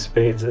strong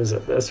Spades is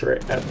at this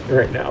right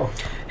now.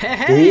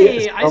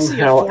 Hey, I see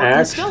a 4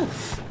 in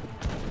stealth.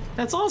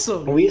 That's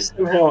awesome. We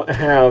somehow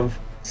have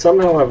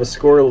a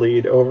score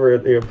lead over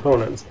the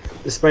opponents,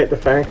 despite the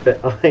fact that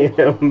I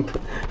am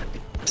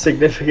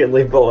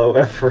significantly below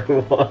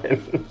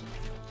everyone.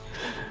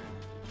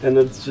 And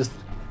it's just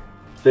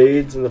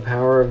Spades and the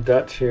power of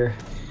Dutch here.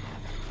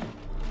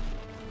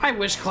 I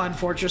wish Cloud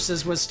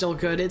Fortresses was still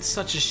good. It's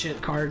such a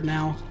shit card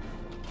now.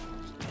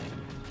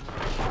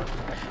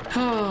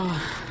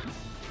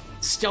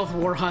 Stealth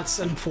war huts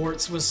and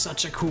forts was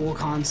such a cool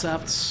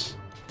concept.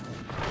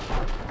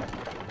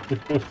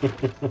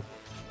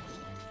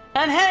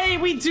 And hey,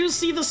 we do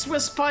see the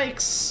Swiss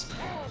pikes.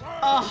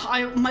 Oh,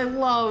 I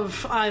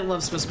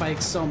love Swiss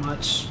pikes so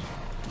much.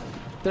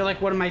 They're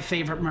like one of my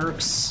favorite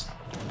mercs.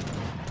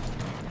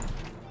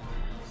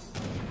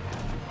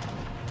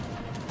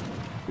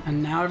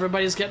 And now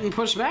everybody's getting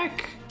pushed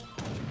back.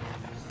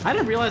 I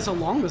didn't realize how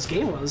long this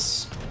game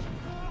was.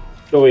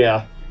 Oh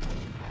yeah.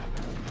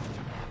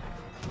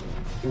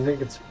 I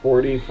think it's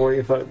 40,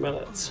 45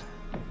 minutes.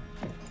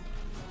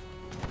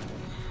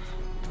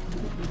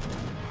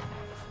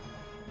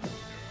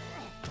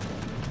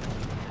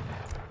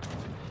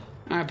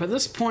 Alright, but at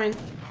this point,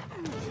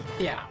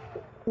 yeah.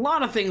 A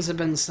lot of things have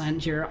been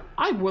sent here.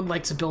 I would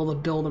like to build a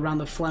build around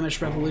the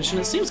Flemish Revolution.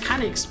 It seems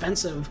kind of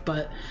expensive,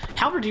 but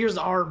halberdiers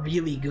are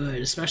really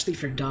good, especially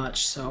for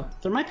Dutch, so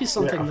there might be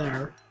something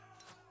there.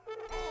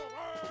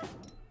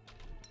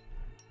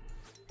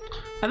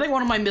 I think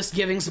one of my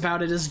misgivings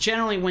about it is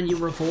generally when you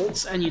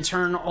revolt and you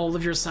turn all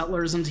of your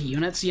settlers into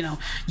units, you know,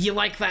 you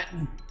like that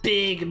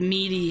big,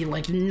 meaty,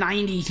 like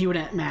 90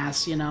 unit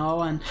mass, you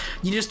know, and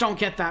you just don't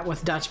get that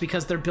with Dutch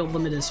because their build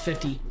limit is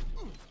 50.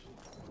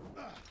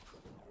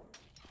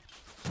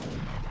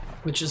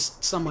 Which is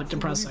somewhat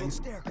depressing.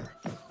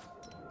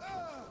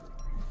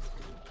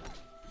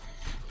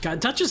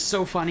 God, Dutch is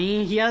so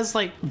funny. He has,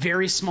 like,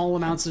 very small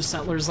amounts of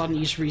settlers on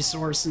each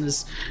resource and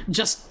is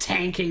just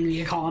tanking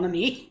the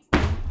economy.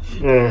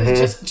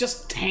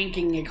 Just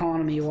tanking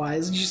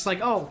economy-wise. Just like,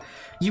 oh,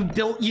 you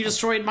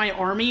destroyed my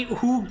army?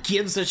 Who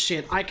gives a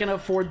shit? I can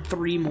afford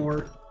 3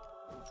 more.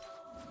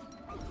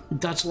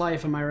 Dutch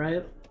life, am I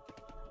right?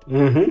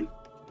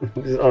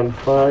 He's on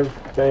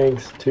 5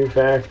 banks, 2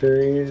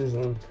 factories,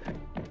 and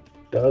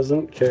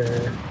doesn't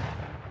care.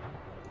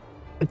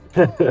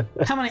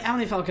 How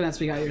many falconets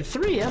we got here?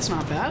 3, that's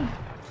not bad.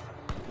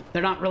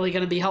 They're not really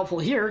going to be helpful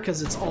here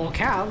because it's all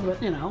cav,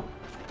 but you know.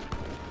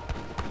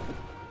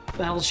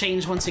 That'll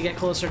change once you get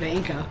closer to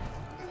Inca.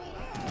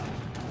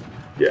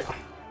 Yeah.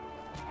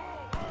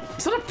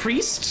 Is that a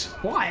priest?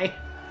 Why?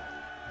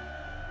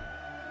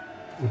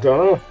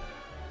 Dunno.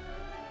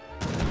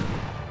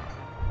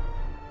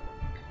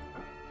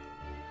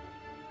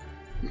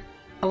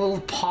 A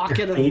little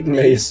pocket of Macemen.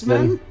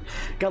 Macemen.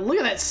 God, look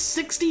at that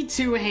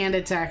 62 hand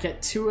attack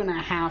at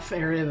 2.5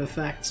 area of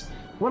effect.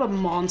 What a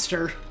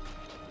monster.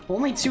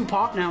 Only 2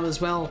 pop now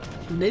as well.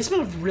 Macemen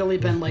have really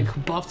been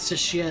like buffed to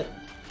shit.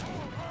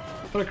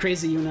 What a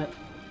crazy unit.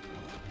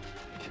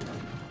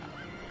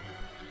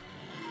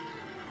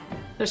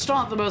 They're still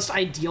not the most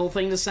ideal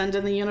thing to send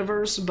in the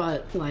universe,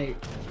 but like,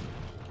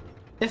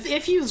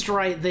 if used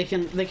right, they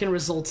can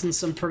result in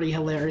some pretty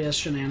hilarious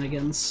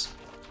shenanigans.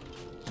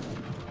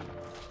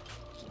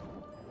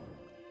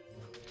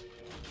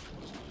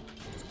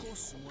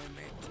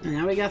 And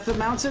now we got the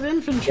mounted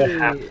infantry. The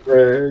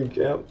Habsburg,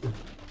 yep.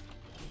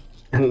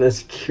 And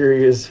this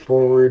curious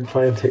forward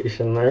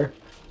plantation there.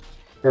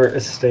 Or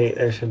estate,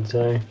 I should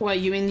say. What,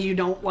 you mean you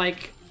don't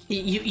like...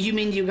 You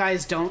mean you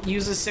guys don't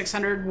use a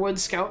 600 wood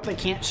scout that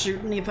can't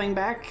shoot anything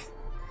back?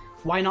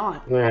 Why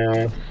not?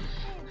 Nah.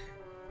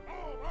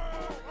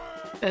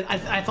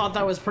 I thought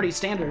that was pretty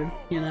standard,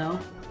 you know?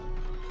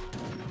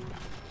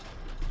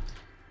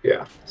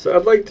 Yeah. So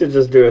I'd like to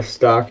just do a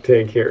stock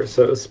take here.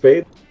 So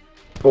Spade,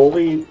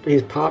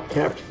 he's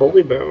pop-capped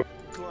fully boned.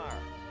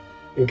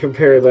 And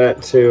compare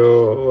that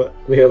to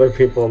the other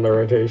people in the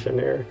rotation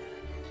here.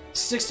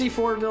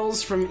 64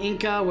 vills from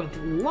Inca with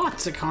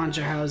lots of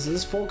concha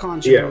houses, full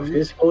concha. Yeah,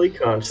 he's fully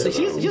concha. So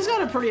he's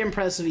got a pretty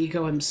impressive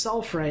eco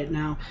himself right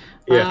now.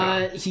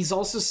 Yeah. He's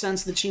also sent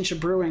the Chincha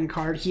Brewing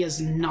card. He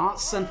has not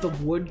sent the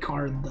wood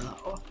card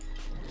though.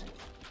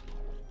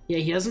 Yeah,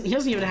 he doesn't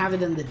even have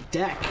it in the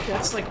deck.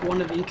 That's like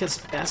one of Inca's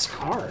best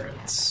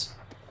cards.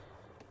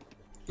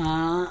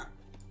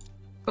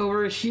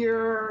 Over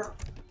here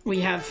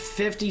we have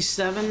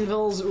 57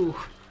 vills. Ooh.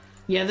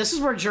 Yeah, this is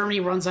where Germany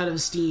runs out of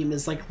steam,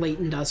 is like late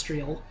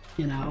industrial,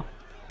 you know.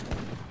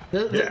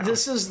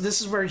 This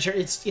is where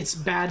it's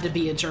bad to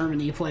be a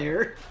Germany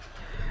player,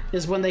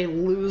 is when they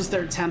lose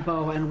their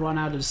tempo and run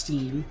out of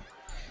steam.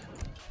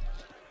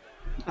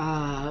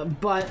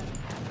 But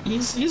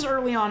he's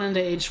early on into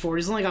age 4.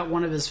 He's only got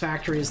one of his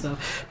factories though.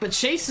 But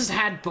Chase has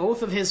had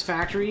both of his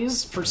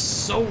factories for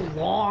so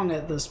long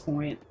at this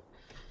point.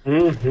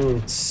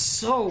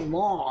 So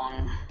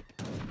long.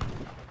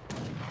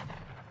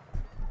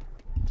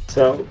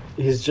 So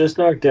he's just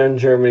knocked down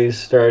Germany's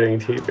starting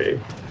TP,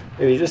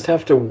 and you just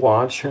have to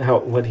watch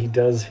what he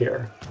does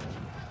here.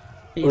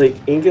 Like,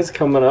 Inca's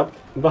coming up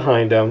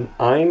behind him.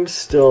 I'm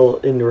still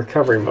in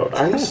recovery mode.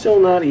 I'm still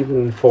not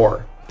even in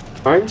 4.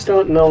 I'm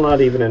still not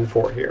even in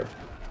 4 here,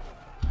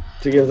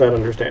 to give that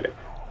understanding.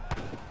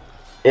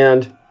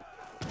 And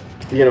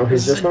you know,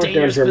 he's just knocked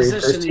down Germany's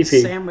first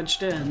TP.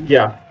 Sandwiched in.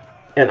 Yeah,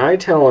 and I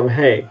tell him,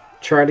 hey,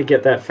 try to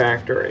get that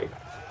factory.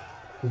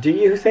 Do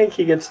you think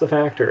he gets the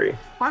factory?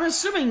 I'm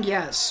assuming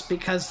yes,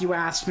 because you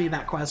asked me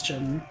that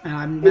question, and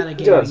I'm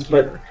metagaming It does,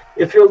 here. but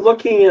if you're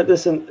looking at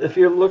this,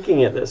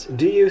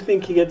 do you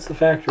think he gets the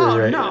factory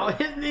right now? now?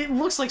 It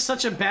looks like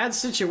such a bad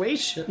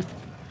situation.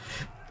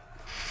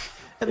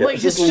 And Yeah, like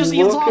he's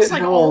lost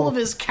like all of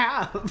his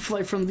cav,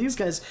 like from these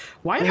guys.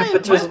 Why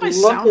is my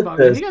sound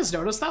bugging? Have you guys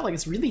noticed that? Like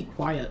it's really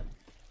quiet.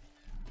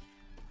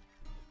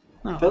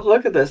 Oh. But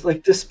look at this!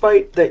 Like,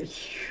 despite that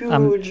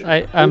huge,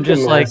 I'm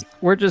just like,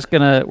 we're just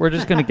gonna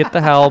get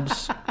the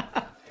halbs.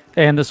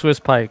 and the Swiss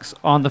pikes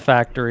on the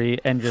factory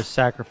and just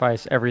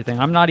sacrifice everything.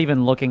 I'm not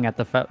even looking at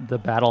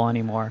the battle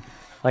anymore.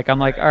 Like, I'm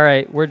like, all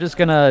right, we're just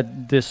gonna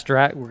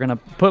distract. We're gonna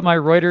put my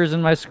Reuters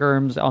and my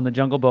skirms on the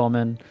jungle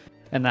bowmen,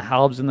 and the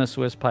halbs and the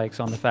Swiss pikes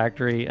on the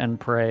factory, and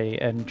pray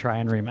and try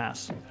and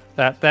remass.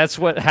 That's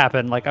what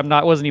happened. Like,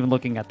 wasn't even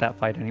looking at that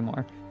fight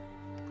anymore.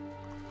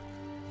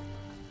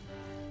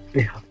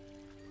 Yeah.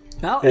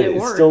 Well, And it it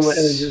works. still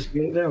manages to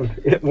get it down.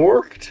 It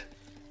worked.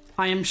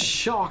 I am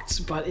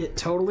shocked, but it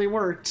totally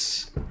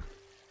worked.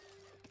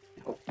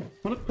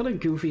 What a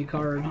goofy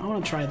card. I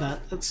want to try that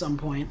at some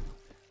point.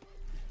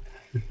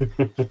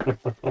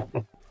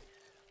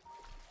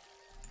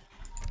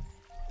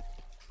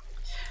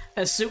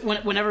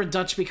 Whenever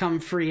Dutch become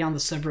free on the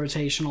sub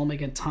rotation, I'll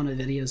make a ton of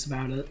videos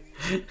about it.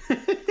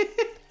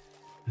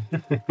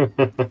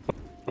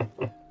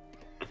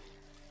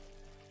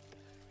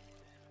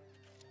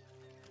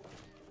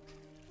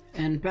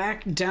 And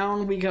back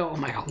down we go. Oh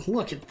my god,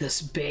 look at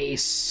this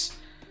base.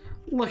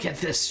 Look at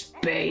this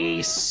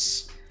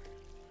base.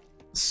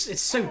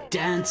 It's so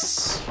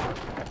dense.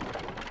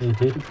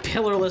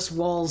 Pillarless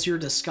walls, you're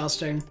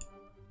disgusting.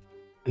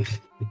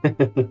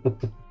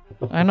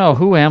 I know,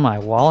 who am I?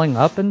 Walling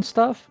up and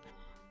stuff?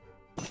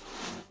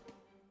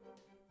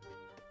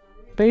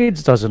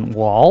 Spades doesn't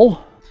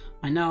wall.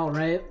 I know,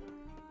 right?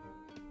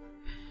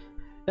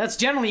 That's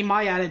generally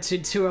my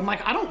attitude too. I'm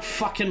like, I don't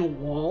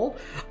fucking wall.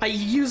 I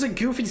use a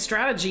goofy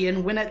strategy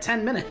and win at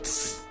 10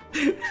 minutes.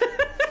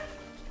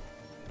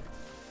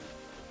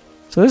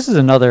 So this is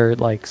another,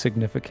 like,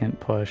 significant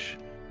push.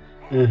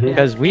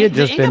 Because we had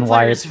just been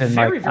wiped, and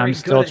like, I'm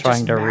still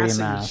trying to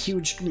remass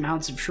huge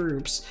amounts of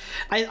troops.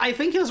 I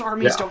think his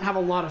armies don't have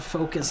a lot of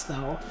focus,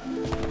 though.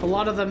 A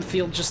lot of them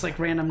feel just like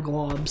random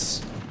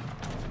globs.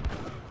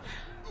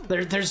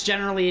 There's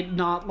generally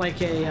not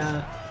like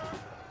a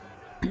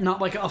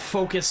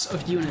focus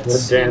of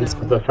units. The dance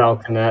with the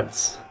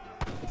falconets.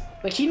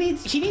 Like he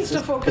needs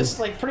to focus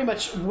like pretty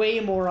much way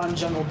more on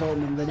General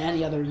Bowman than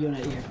any other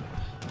unit here.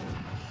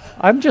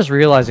 I'm just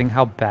realizing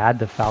how bad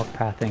the falc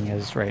pathing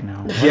is right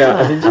now.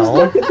 Yeah, just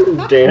look at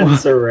them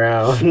dance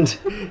around.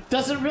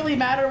 Does it really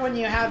matter when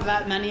you have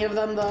that many of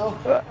them, though?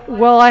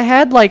 Well, I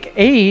had like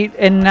 8,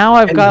 and now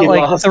I've got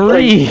like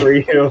 3.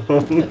 Like 3 of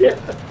them. Yeah.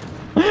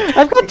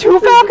 I've got 2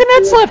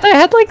 falconets left. I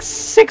had like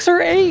 6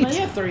 or 8. I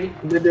have 3.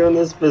 They're doing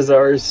this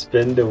bizarre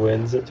spin to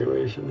win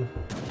situation.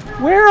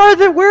 Where are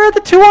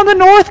the 2 on the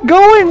north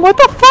going? What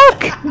the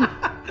fuck?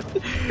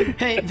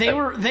 Hey, they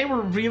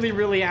were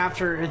really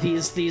after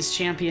these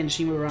champion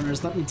Shimu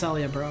runners. Let me tell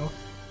you, bro.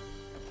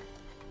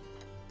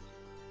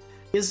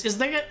 If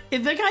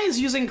the guy is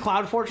using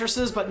Cloud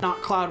Fortresses but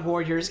not Cloud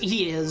Warriors,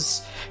 he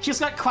is. He's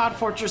got Cloud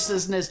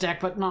Fortresses in his deck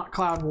but not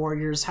Cloud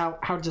Warriors. How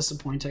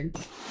disappointing.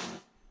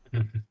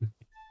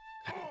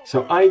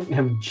 So I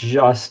have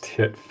just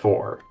hit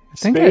 4. I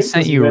think I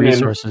sent you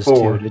resources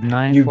too, didn't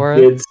I? You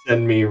did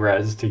send me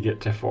res to get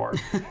to 4.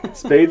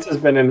 Spades has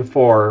been in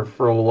 4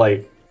 for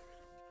like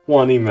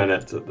 20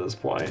 minutes at this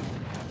point.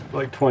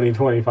 Like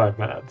 20-25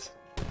 minutes.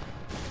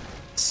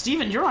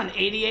 Steven, you're on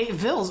 88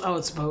 Vils. Oh,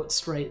 it's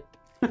boats, right.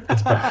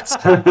 It's boats.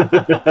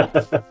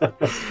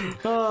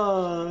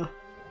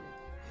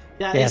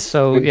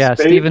 Yeah,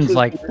 Steven's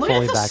like look fully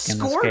at the back in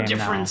this score game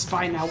difference now.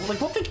 by now.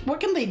 Like, what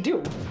can they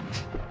do?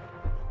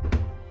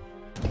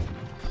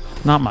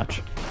 Not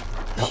much.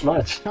 Not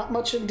much. Not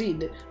much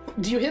indeed.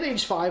 Do you hit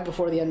age 5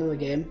 before the end of the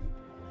game?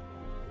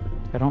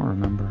 I don't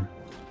remember.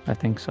 I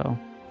think so.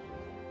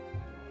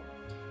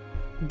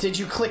 Did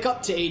you click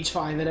up to age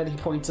 5 at any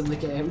point in the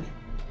game?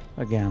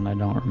 Again, I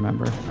don't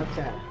remember.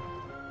 Okay.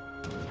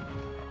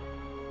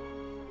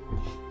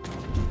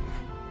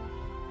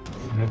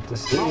 I have to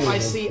see. Oh,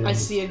 I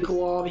see a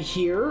glob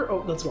here.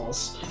 Oh, that's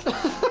walls.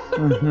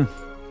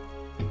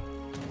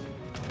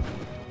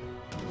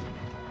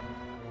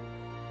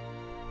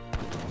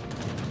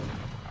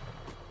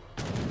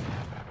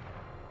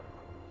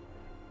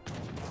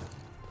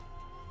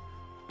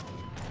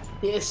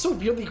 Yeah, it's so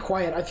weirdly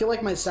quiet. I feel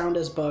like my sound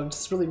is bugged.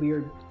 It's really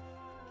weird. I'm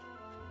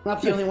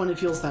not the only one who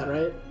feels that,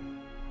 right?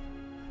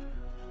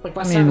 Like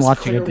my sound is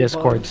watching a clearly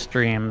Discord bugged.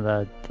 stream,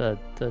 the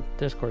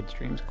Discord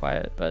stream's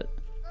quiet, but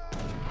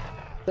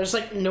There's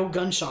like no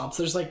gunshots.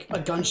 There's like a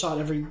gunshot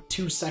every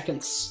 2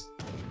 seconds.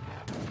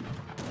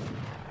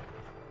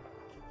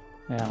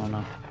 yeah, I don't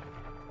know.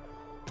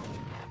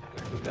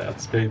 That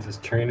Spades is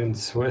training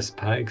Swiss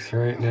pikes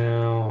right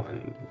now.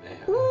 And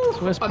Ooh,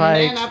 Swiss a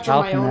pikes, man after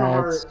my own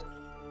falconets. heart.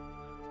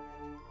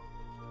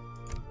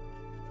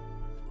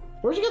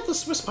 Where'd you get the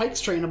Swiss Pikes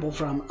trainable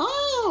from?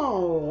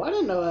 Oh, I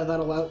didn't know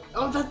that allowed.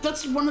 Oh,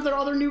 that's one of their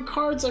other new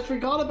cards. I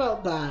forgot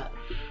about that.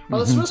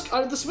 Oh,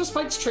 are the Swiss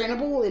Pikes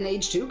trainable in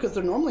Age 2? Because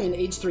they're normally in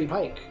Age 3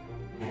 Pike.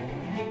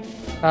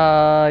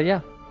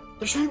 Yeah.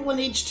 They're trainable in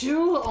Age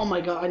 2? Oh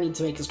my god, I need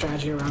to make a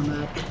strategy around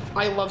that.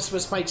 I love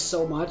Swiss Pikes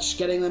so much.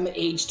 Getting them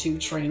Age 2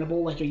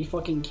 trainable, like, are you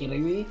fucking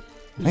kidding me?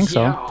 I think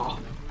so.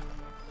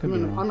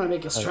 I'm gonna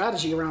make a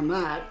strategy around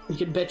that. You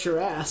can bet your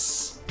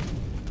ass.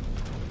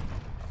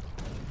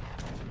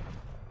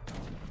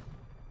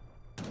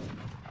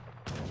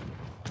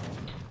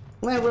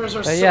 Land wares are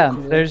But so yeah,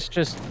 cool. there's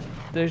just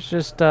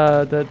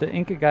the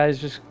Inca guys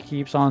just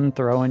keeps on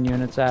throwing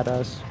units at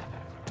us.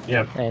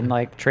 Yep. And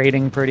like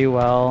trading pretty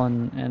well,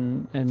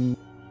 and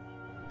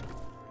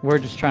we're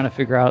just trying to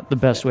figure out the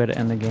best way to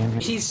end the game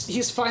here.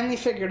 He's finally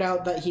figured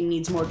out that he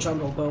needs more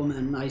jungle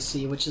bowmen, I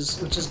see, which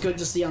is good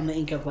to see on the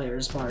Inca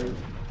players' part.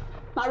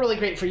 Not really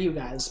great for you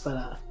guys,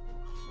 but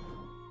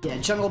yeah,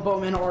 jungle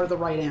bowmen are the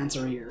right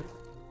answer here.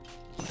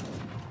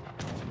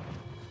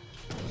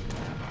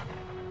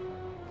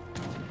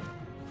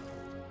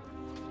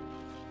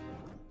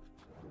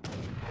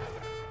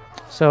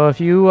 So if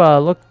you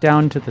look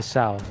down to the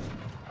south,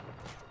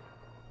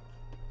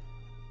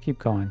 keep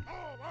going.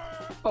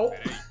 Oh,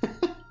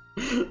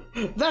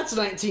 that's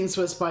 19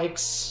 Swiss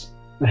bikes.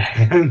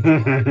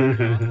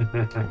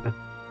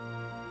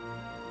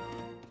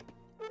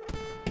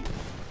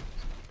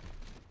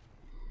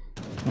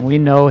 And we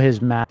know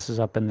his mass is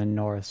up in the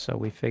north, so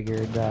we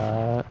figured,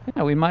 yeah,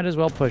 we might as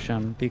well push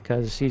him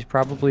because he's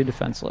probably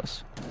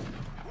defenseless.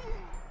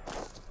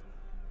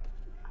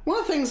 One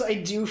of the things I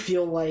do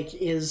feel like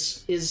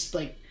is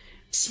like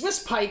Swiss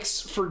pikes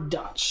for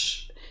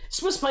Dutch.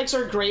 Swiss pikes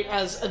are great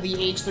as the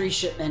AoE3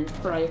 shipment,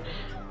 right?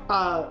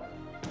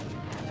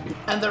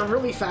 And they're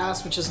really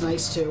fast, which is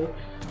nice too.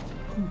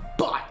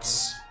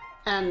 But,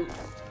 and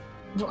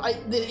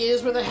it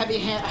is with a heavy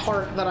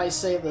heart that I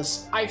say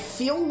this, I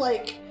feel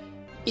like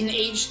in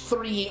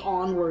AoE3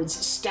 onwards,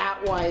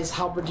 stat-wise,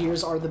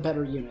 halberdiers are the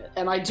better unit.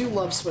 And I do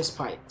love Swiss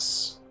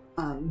pikes,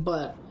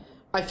 but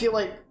I feel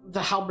like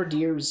the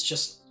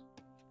halberdiers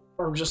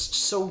are just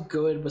so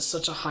good with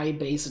such a high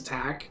base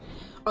attack.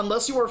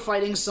 Unless you are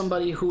fighting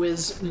somebody who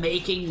is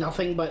making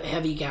nothing but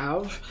heavy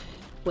gav,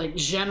 like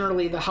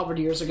generally the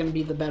halberdiers are going to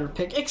be the better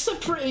pick,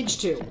 except for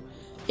AoE2.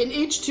 In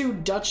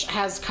AoE2, Dutch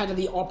has kind of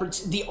the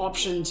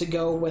option to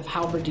go with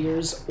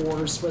halberdiers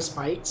or Swiss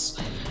pikes,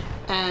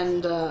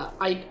 and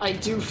I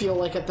do feel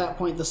like at that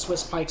point the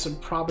Swiss pikes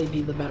would probably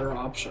be the better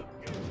option.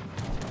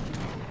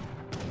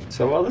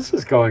 So while this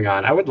is going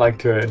on, I would like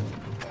to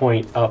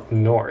point up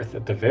north,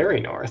 at the very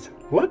north.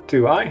 What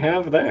do I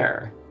have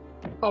there?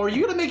 Oh, are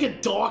you gonna make a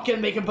dock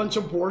and make a bunch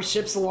of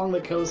warships along the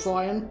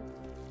coastline?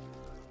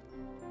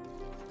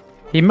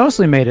 He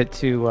mostly made it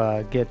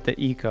to get the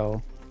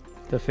eco,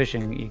 the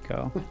fishing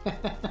eco.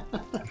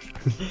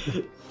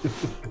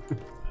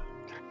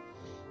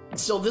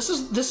 So this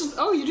is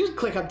oh, you did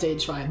click up to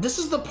H5. This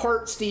is the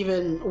part,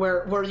 Steven,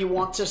 where you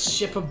want to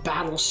ship a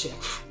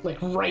battleship, like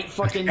right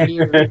fucking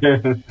here.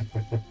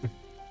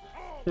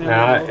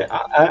 Now,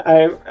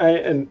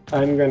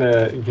 I'm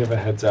gonna give a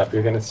heads up.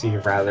 You're gonna see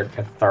a rather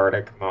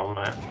cathartic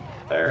moment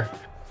there.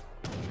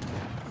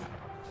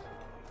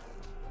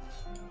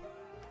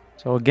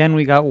 So again,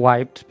 we got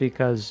wiped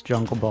because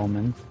Jungle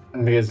Bowman.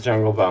 Because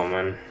Jungle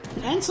Bowman.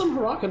 And some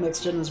Haraka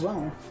mixed in as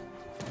well.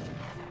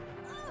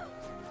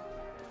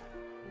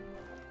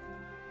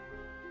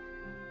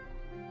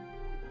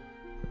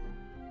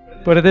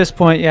 But at this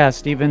point, yeah,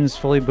 Steven's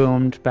fully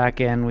boomed back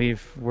in.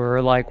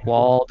 We're like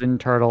walled and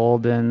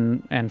turtled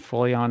and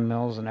fully on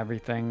mills and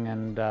everything,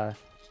 and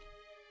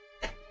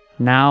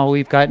now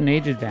we've got an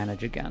age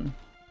advantage again.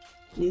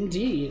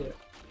 Indeed.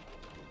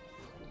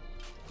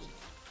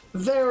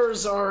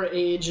 There's our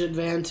age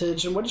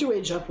advantage. And what did you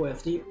age up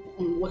with?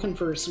 I'm looking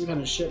for some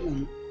kind of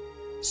shipment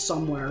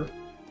somewhere.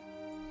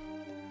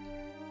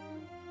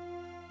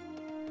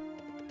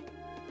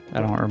 I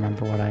don't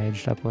remember what I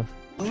aged up with.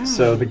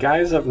 So the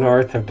guys up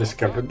north have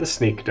discovered the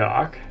sneak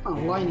dock. Oh,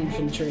 line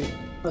infantry.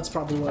 That's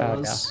probably what it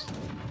was.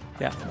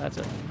 Yeah, that's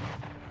it.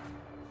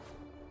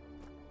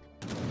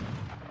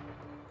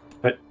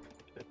 But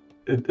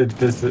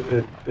this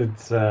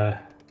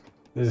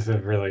is a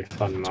really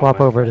fun moment. Swap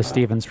over to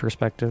Steven's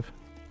perspective.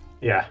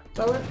 Yeah.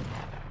 So it?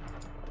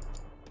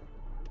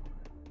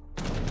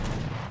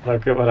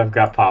 Look at what I've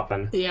got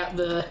popping. Yeah,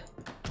 the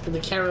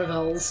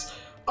caravels.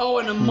 Oh,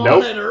 and a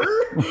monitor.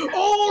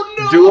 Oh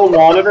no! Dual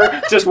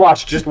monitor? Just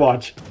watch, just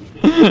watch.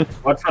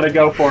 What's what I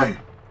go for?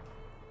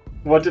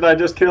 What did I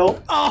just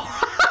kill?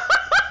 Oh!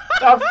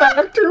 A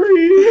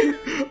factory!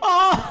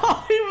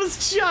 Oh, he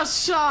was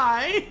just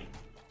shy.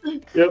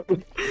 Yep.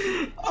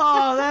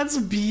 Oh, that's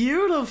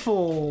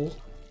beautiful.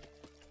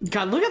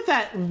 God, look at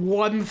that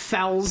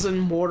 1,000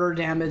 mortar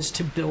damage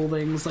to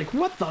buildings. Like,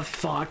 what the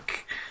fuck?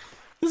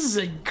 This is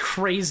a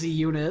crazy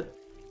unit.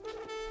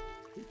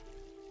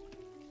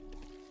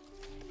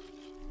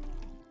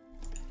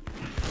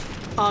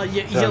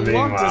 You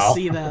love to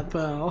see that,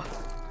 though.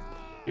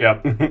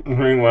 Yep.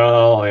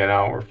 Meanwhile, you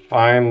know, we're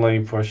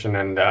finally pushing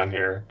in down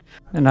here.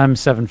 And I'm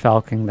 7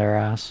 falcing their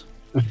ass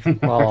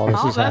while all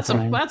this is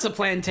happening. That's a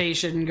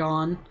plantation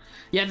gone.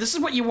 Yeah, this is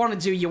what you want to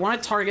do. You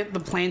want to target the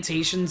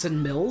plantations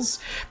and mills,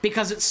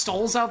 because it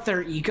stalls out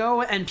their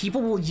eco, and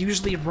people will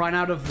usually run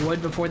out of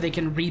wood before they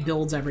can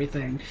rebuild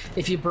everything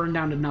if you burn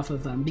down enough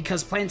of them,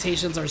 because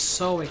plantations are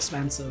so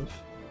expensive.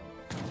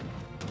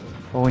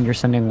 Well, when you're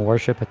sending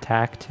warship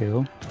attack,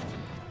 too.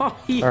 Oh,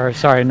 yeah. Or,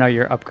 sorry, no,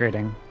 you're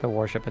upgrading the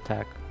warship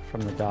attack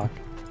from the dock.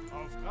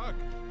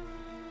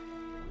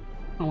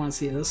 I want to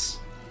see this.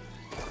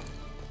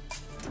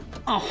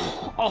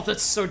 Oh,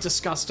 that's so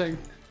disgusting.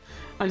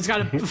 I just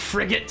got a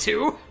frigate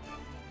too.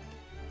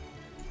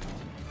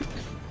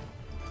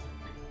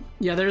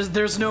 Yeah,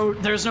 there's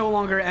no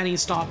longer any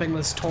stopping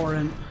this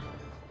torrent.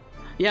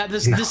 Yeah,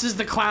 this is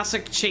the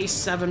classic Chase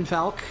 7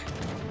 Falc.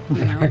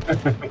 You know?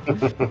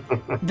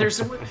 There's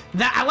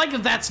that. I like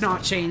that that's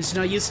not changed.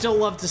 You still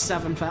love to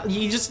 7 Falc.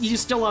 You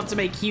still love to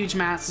make huge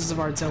masses of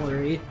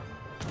artillery.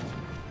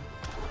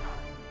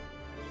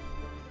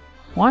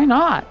 Why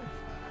not?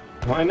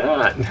 Why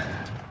not?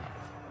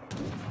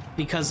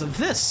 Because of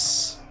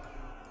this.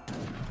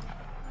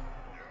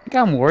 Think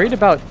I'm worried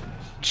about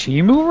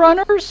Chimu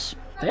runners?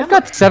 I've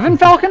got 7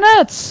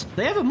 falconets!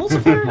 They have a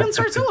multiplayer against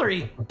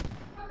artillery.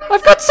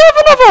 I've got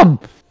 7 of them!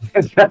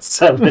 That's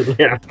 7,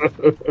 yeah.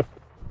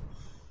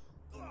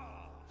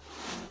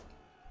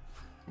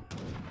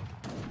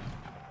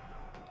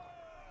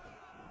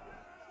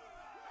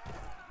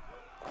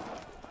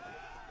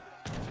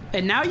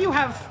 And now you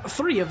have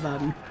 3 of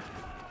them.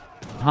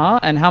 Huh?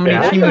 And how many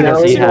Yeah, Chimu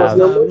does he have?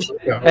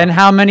 And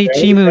how many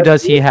Chimu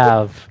does he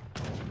have?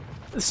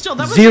 Still,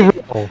 that was 0.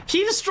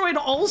 He destroyed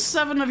all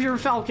 7 of your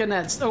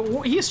falconets.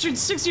 Oh, he destroyed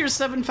 6 or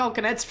 7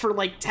 falconets for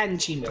like 10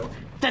 Chimu.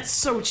 That's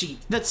so cheap.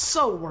 That's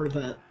so worth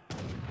it.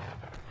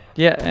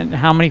 Yeah, and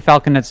how many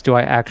falconets do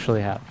I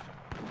actually have?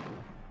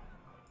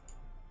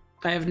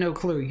 I have no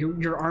clue.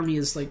 Your army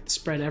is like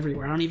spread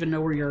everywhere. I don't even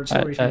know where your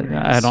artillery finger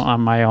I is. don't. I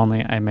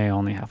may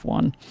only have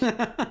 1.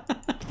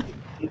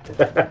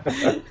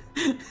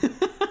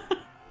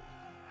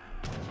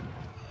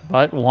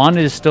 But 1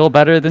 is still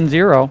better than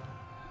 0.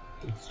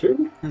 It's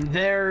true. And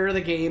there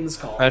the game is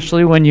called.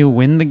 Especially when you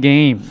win the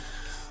game.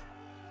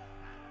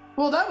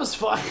 Well, that was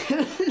fun.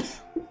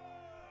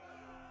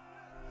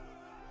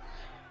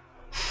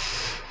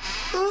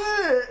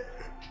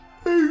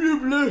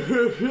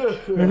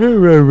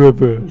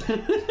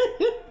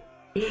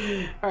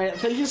 Alright,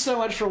 thank you so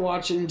much for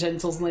watching,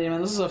 Gentles and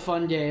Layman. This is a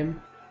fun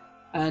game.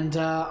 And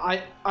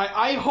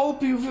I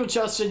hope you've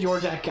adjusted your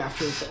deck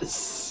after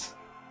this.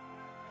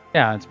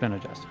 Yeah, it's been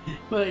adjusted.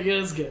 Like,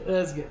 that's good.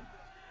 That's good.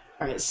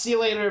 Alright, see you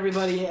later,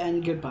 everybody,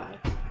 and goodbye.